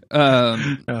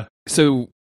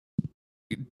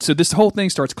 So this whole thing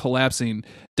starts collapsing.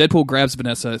 Deadpool grabs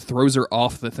Vanessa, throws her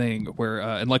off the thing where,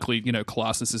 and luckily,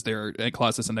 Colossus is there, and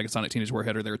Colossus and Negasonic Teenage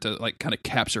Warhead are there to like kind of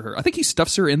capture her. I think he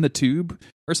stuffs her in the tube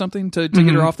or something to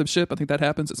get her off the ship. I think that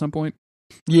happens at some point.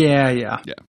 Yeah.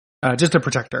 Just to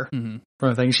protect her from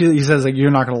the thing. He says like,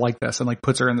 you're not going to like this, and like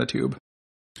puts her in the tube.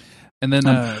 And then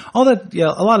all that,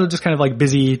 a lot of just kind of like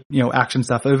busy, action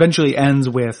stuff. It eventually ends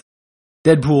with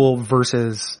Deadpool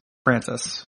versus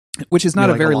Francis. Which is not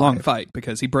a very long fight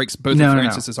because he breaks both of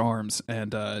Francis's arms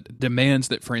and demands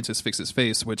that Francis fix his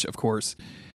face, which of course,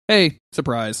 hey,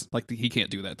 surprise, like he can't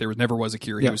do that. There never was a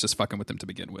cure. He was just fucking with them to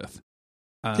begin with.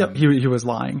 He was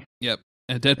lying. Yep.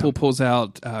 And Deadpool pulls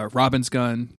out Robin's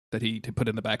gun that he put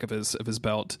in the back of his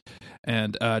belt,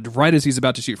 and right as he's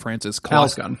about to shoot Francis,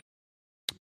 Al's gun.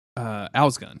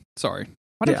 Al's gun. Sorry.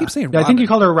 Why do I keep saying Robin? I think you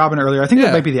called her Robin earlier. I think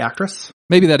that might be the actress.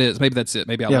 Maybe that is. Maybe that's it.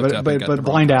 Maybe I looked up. But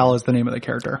Blind Al is the name of the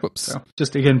character. Whoops. So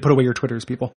just again, put away your Twitters,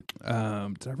 people. Did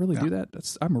I really do that?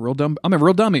 I'm a real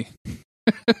dummy.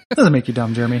 Doesn't make you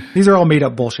dumb, Jeremy. These are all made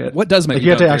up bullshit. What does make you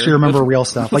have to actually remember real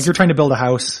stuff? Like you're trying to build a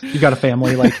house. You got a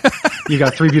family. Like you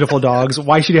got 3 beautiful dogs.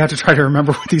 Why should you have to try to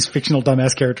remember what these fictional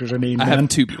dumbass characters are named? I have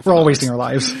 2 beautiful We're all dogs. wasting our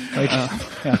lives. Like,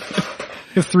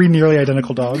 You have 3 nearly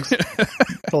identical dogs.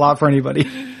 It's a lot for anybody.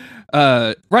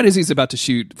 Right as he's about to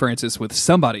shoot Francis with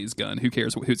somebody's gun, who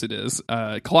cares whose it is,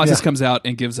 Colossus comes out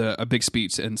and gives a big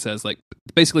speech and says, like,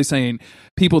 basically saying,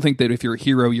 people think that if you're a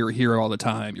hero all the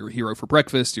time. You're a hero for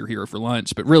breakfast, you're a hero for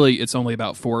lunch, but really it's only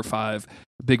about 4 or 5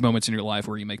 big moments in your life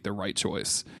where you make the right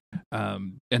choice.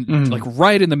 Like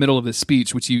right in the middle of this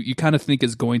speech, which you kind of think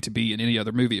is going to be in any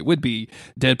other movie, it would be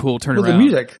Deadpool turn around. The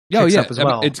music kicks up as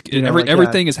well.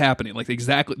 Everything is happening. Like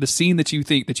exactly the scene that you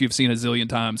think that you've seen a zillion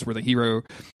times where the hero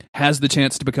has the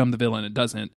chance to become the villain and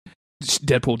doesn't.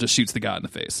 Deadpool just shoots the guy in the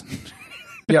face.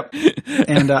 Yep.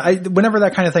 And whenever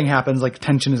that kind of thing happens, like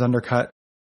tension is undercut.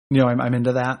 I'm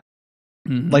into that.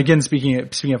 Mm-hmm. Like again, speaking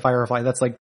of Firefly, that's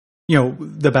like,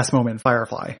 the best moment in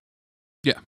Firefly.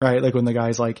 Yeah. Right. Like when the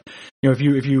guy's like, if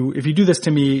you do this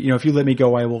to me, if you let me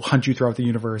go, I will hunt you throughout the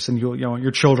universe, and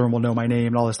your children will know my name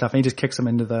and all this stuff. And he just kicks him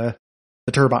into the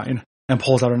turbine and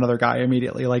pulls out another guy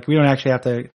immediately. Like we don't actually have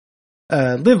to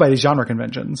live by these genre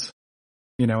conventions,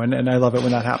 and I love it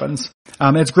when that happens.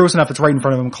 It's gross enough. It's right in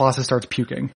front of him. Colossus starts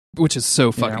puking. Which is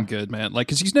so fucking good, man. Like,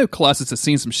 cause Colossus has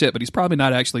seen some shit, but he's probably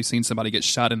not actually seen somebody get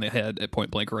shot in the head at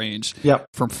point blank range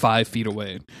from 5 feet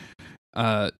away.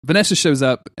 Vanessa shows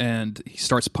up and he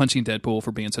starts punching Deadpool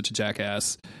for being such a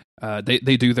jackass.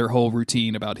 They do their whole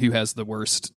routine about who has the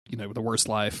worst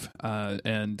life.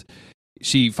 And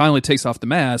she finally takes off the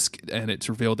mask, and it's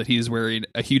revealed that he is wearing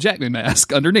a Hugh Jackman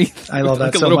mask underneath. I love that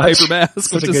like a so little much. paper mask.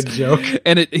 Such a good joke.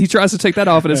 And he tries to take that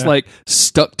off, and it's like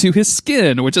stuck to his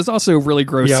skin, which is also really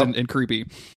gross and creepy.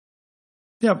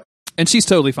 Yep. And she's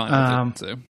totally fine with it.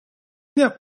 So.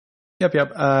 Yep.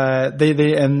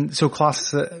 So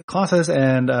Colossus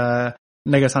and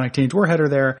Negasonic Teenage Warhead are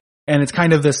there, and it's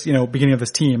kind of this, beginning of this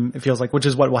team. It feels like, which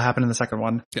is what will happen in the second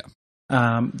one.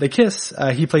 Yeah. They kiss.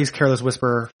 He plays Careless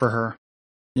Whisper for her.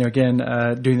 Again,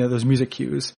 doing those music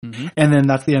cues, and then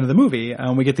that's the end of the movie.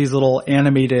 We get these little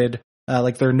animated,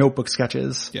 like their notebook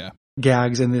sketches,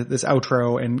 gags in this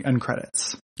outro and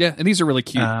credits. Yeah, and these are really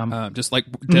cute. Just like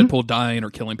Deadpool dying or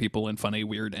killing people in funny,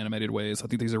 weird animated ways. I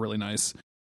think these are really nice.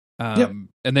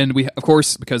 And then we, of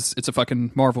course, because it's a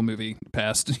fucking Marvel movie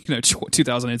past,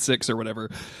 2006 or whatever,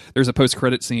 there's a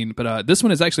post-credit scene. But this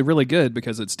one is actually really good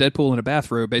because it's Deadpool in a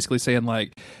bathrobe basically saying,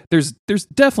 like, there's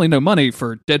definitely no money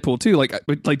for Deadpool 2. Like,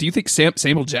 do you think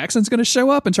Samuel Jackson's going to show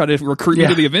up and try to recruit you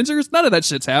to the Avengers? None of that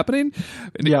shit's happening.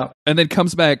 And then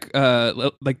comes back,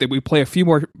 we play a few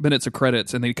more minutes of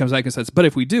credits, and then he comes back and says, but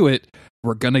if we do it,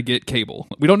 we're going to get Cable.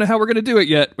 We don't know how we're going to do it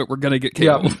yet, but we're going to get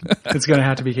Cable. It's going to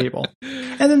have to be Cable.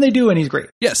 And then they do, and he's great.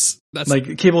 Yes.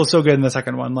 Like, Cable is so good in the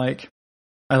second one. Like,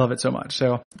 I love it so much.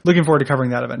 So, looking forward to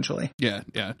covering that eventually. Yeah.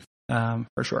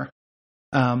 For sure.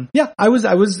 I was,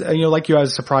 like you, I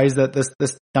was surprised that this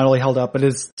not only held up, but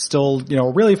is still,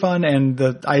 really fun. And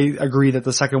I agree that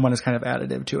the second one is kind of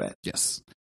additive to it. Yes.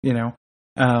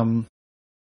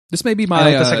 This may be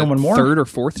my the second one more, third or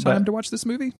fourth time to watch this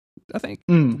movie, I think,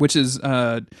 which is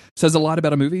says a lot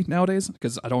about a movie nowadays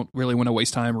because I don't really want to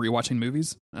waste time rewatching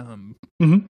movies.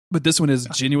 But this one is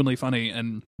genuinely funny.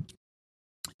 And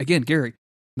again, Gary,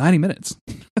 90 minutes.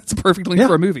 That's a perfect length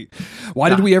for a movie. Why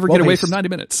did we ever get away from 90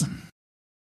 minutes?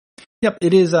 Yep,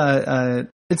 it is.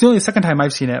 It's the only second time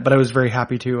I've seen it, but I was very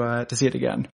happy to see it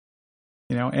again.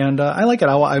 And I like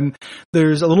it.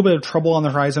 There's a little bit of trouble on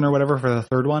the horizon or whatever for the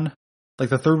third one. Like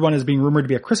the third one is being rumored to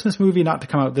be a Christmas movie, not to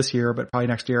come out this year, but probably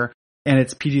next year. And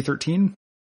it's PG-13.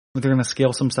 They're going to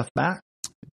scale some stuff back.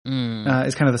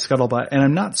 Is kind of the scuttlebutt. And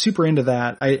I'm not super into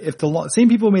that. If the same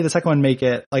people who made the second one make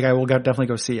it, like I will definitely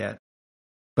go see it.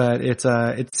 But it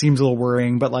seems a little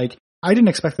worrying. But like I didn't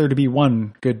expect there to be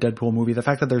one good Deadpool movie. The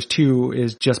fact that there's two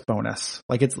is just bonus.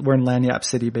 Like we're in Lanyap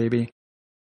City, baby.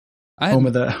 Home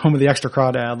of the extra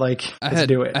crawdad. Like let's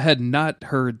do it. I had not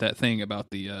heard that thing about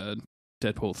the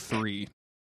Deadpool 3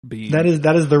 being that is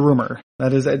the rumor.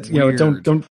 That is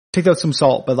don't take that with some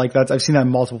salt, but like I've seen that in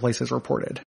multiple places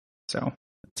reported. So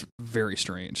it's very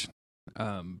strange.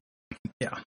 Yeah,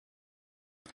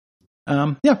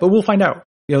 but we'll find out.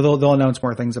 They'll announce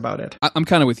more things about it. I'm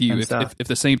kind of with you. If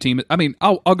the same team, I mean,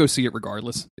 I'll go see it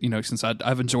regardless. Since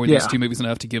I've enjoyed these two movies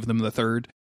enough to give them the third.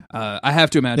 I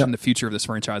have to imagine the future of this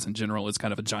franchise in general is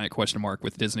kind of a giant question mark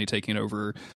with Disney taking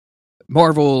over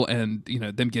Marvel and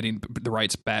them getting the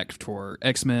rights back for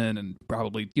X-Men and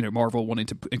probably Marvel wanting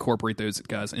to incorporate those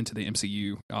guys into the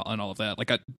MCU and all of that.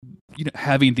 Like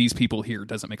having these people here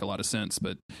doesn't make a lot of sense.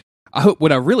 But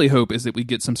what I really hope is that we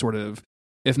get some sort of,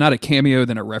 if not a cameo,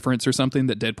 then a reference or something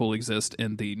that Deadpool exists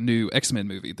in the new X-Men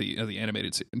movie, the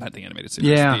animated, not the animated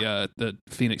series, the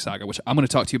Phoenix Saga, which I'm going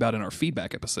to talk to you about in our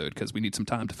feedback episode because we need some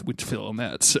time to fill on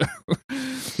that. So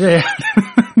we'll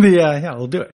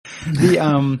do it.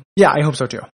 I hope so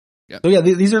too. Yeah. So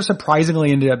these are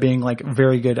surprisingly ended up being like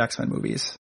very good X-Men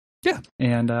movies. Yeah,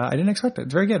 and I didn't expect it.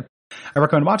 It's very good. I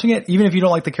recommend watching it, even if you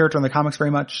don't like the character in the comics very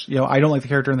much. I don't like the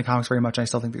character in the comics very much. And I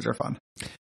still think these are fun.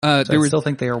 I still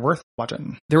think they are worth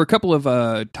watching. There were a couple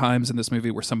of times in this movie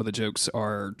where some of the jokes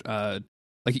are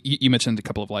like you mentioned a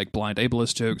couple of like blind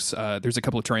ableist jokes. There's a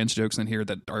couple of trans jokes in here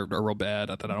that are real bad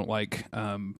that I don't like.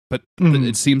 But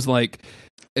it seems like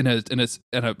in a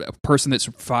person that's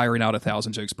firing out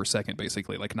 1,000 jokes per second,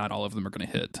 basically, like not all of them are going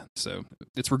to hit. So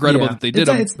it's regrettable that they did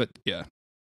them. But yeah.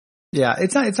 Yeah,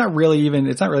 it's not really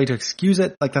to excuse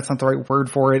it. Like that's not the right word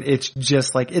for it. It's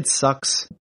just like it sucks.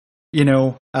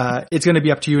 It's going to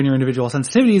be up to you and your individual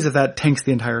sensitivities if that tanks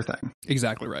the entire thing.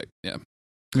 Exactly right. Yeah.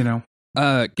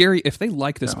 Gary, if they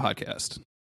like this podcast,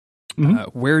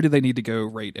 where do they need to go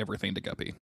rate everything to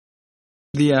Guppy?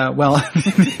 Write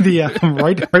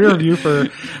a review for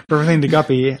everything to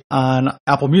Guppy on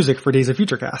Apple Music for Days of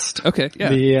Futurecast. Okay.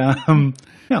 Yeah.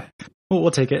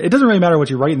 We'll take it. It doesn't really matter what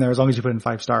you write in there as long as you put in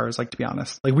 5 stars. Like to be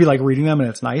honest, like we like reading them and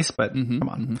it's nice, but come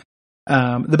on.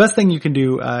 The best thing you can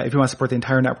do, if you want to support the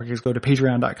entire network is go to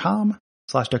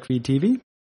patreon.com/duckfeedtv.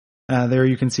 There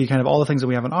you can see kind of all the things that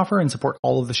we have on offer and support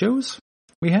all of the shows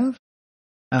we have.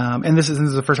 And this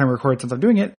is the first time I recorded since I'm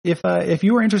doing it. If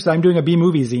you are interested, I'm doing a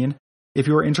B-movie zine. If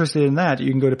you are interested in that,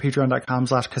 you can go to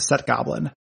patreon.com/cassettegoblin,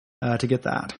 to get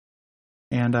that.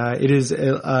 And, it is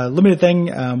a limited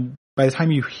thing. By the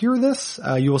time you hear this,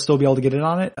 you will still be able to get in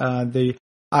on it. The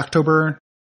October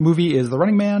movie is The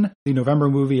Running Man. The November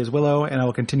movie is Willow, and I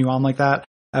will continue on like that.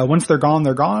 Once they're gone,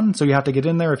 they're gone. So you have to get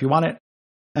in there if you want it.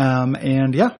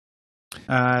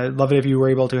 I'd love it if you were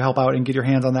able to help out and get your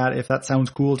hands on that if that sounds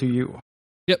cool to you.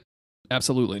 Yep,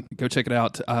 absolutely. Go check it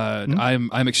out.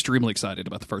 I'm extremely excited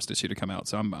about the first issue to come out,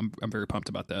 so I'm very pumped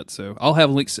about that. So I'll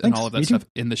have links and all of that stuff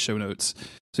in the show notes,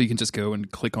 so you can just go and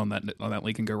click on that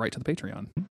link and go right to the Patreon.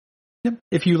 Yep.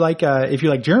 If you like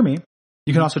Jeremy,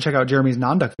 you can also check out Jeremy's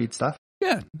non-Duck Feed stuff.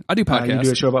 Yeah, I do podcasts. You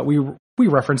do a show about we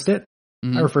referenced it.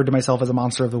 I referred to myself as a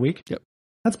monster of the week. Yep.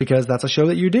 That's because that's a show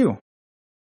that you do.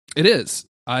 It is.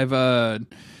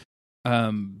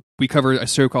 We cover a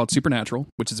show called Supernatural,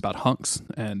 which is about hunks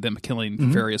and them killing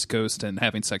various ghosts and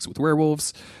having sex with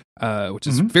werewolves, which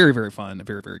is very, very fun and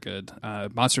very, very good.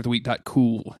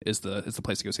 monsteroftheweek.cool is the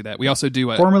place to go see that. We also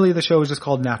do formerly the show was just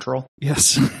called Natural.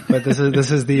 Yes. But this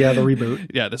is the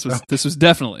reboot. Yeah, this was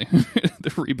definitely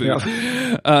the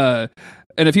reboot. Yeah.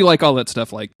 And if you like all that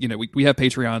stuff, like, we have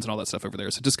Patreons and all that stuff over there.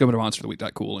 So just go to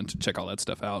monsteroftheweek.cool and check all that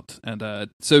stuff out. And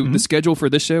the schedule for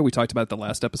this show, we talked about the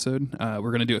last episode. We're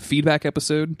going to do a feedback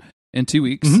episode in 2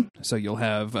 weeks. So you'll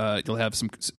have some,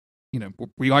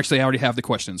 we actually already have the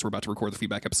questions. We're about to record the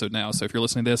feedback episode now. So if you're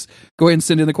listening to this, go ahead and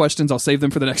send in the questions. I'll save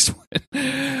them for the next one.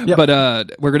 Yep. But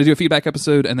we're going to do a feedback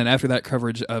episode. And then after that,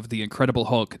 coverage of the Incredible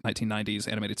Hulk 1990s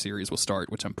animated series will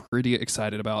start, which I'm pretty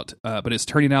excited about. But it's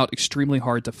turning out extremely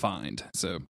hard to find.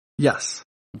 So yes,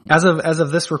 as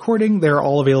of this recording, they're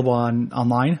all available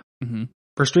online.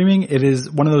 for streaming, it is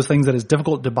one of those things that is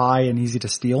difficult to buy and easy to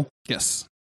steal. Yes.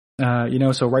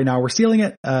 So right now we're stealing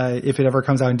it. If it ever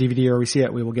comes out in DVD or we see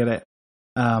it, we will get it.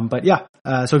 But yeah,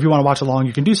 so if you want to watch along,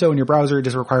 you can do so in your browser. It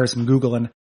just requires some Googling.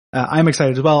 I'm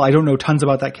excited as well. I don't know tons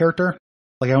about that character.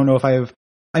 Like, I don't know if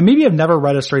I maybe have never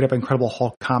read a straight up Incredible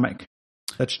Hulk comic.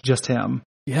 That's just him.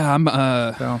 Yeah,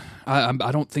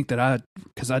 I don't think that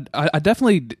because I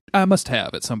definitely, I must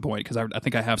have at some point, because I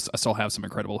think I still have some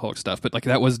Incredible Hulk stuff, but like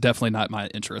that was definitely not my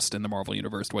interest in the Marvel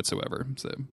Universe whatsoever. So,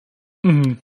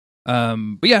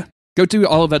 but yeah, go do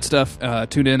all of that stuff.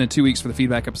 Tune in 2 weeks for the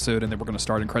feedback episode, and then we're going to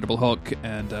start Incredible Hulk,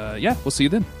 and yeah, we'll see you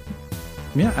then.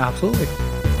 Yeah, absolutely.